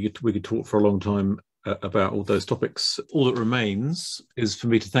that. We could talk for a long time about all those topics. All that remains is for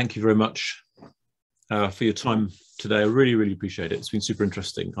me to thank you very much for your time today. I really, really appreciate it. It's been super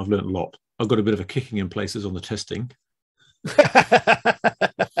interesting. I've learned a lot. I've got a bit of a kicking in places on the testing.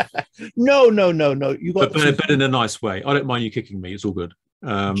 No. You got but in a nice way. I don't mind you kicking me. It's all good.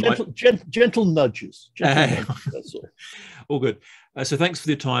 Gentle nudges. That's all. All good. So thanks for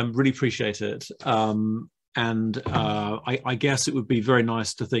your time. Really appreciate it. I guess it would be very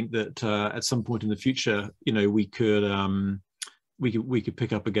nice to think that at some point in the future, you know, we could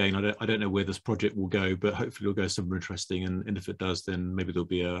pick up again. I don't know where this project will go, but hopefully it'll go somewhere interesting. And if it does, then maybe there'll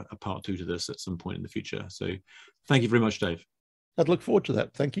be a part 2 to this at some point in the future. So thank you very much, Dave. I'd look forward to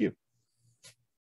that. Thank you.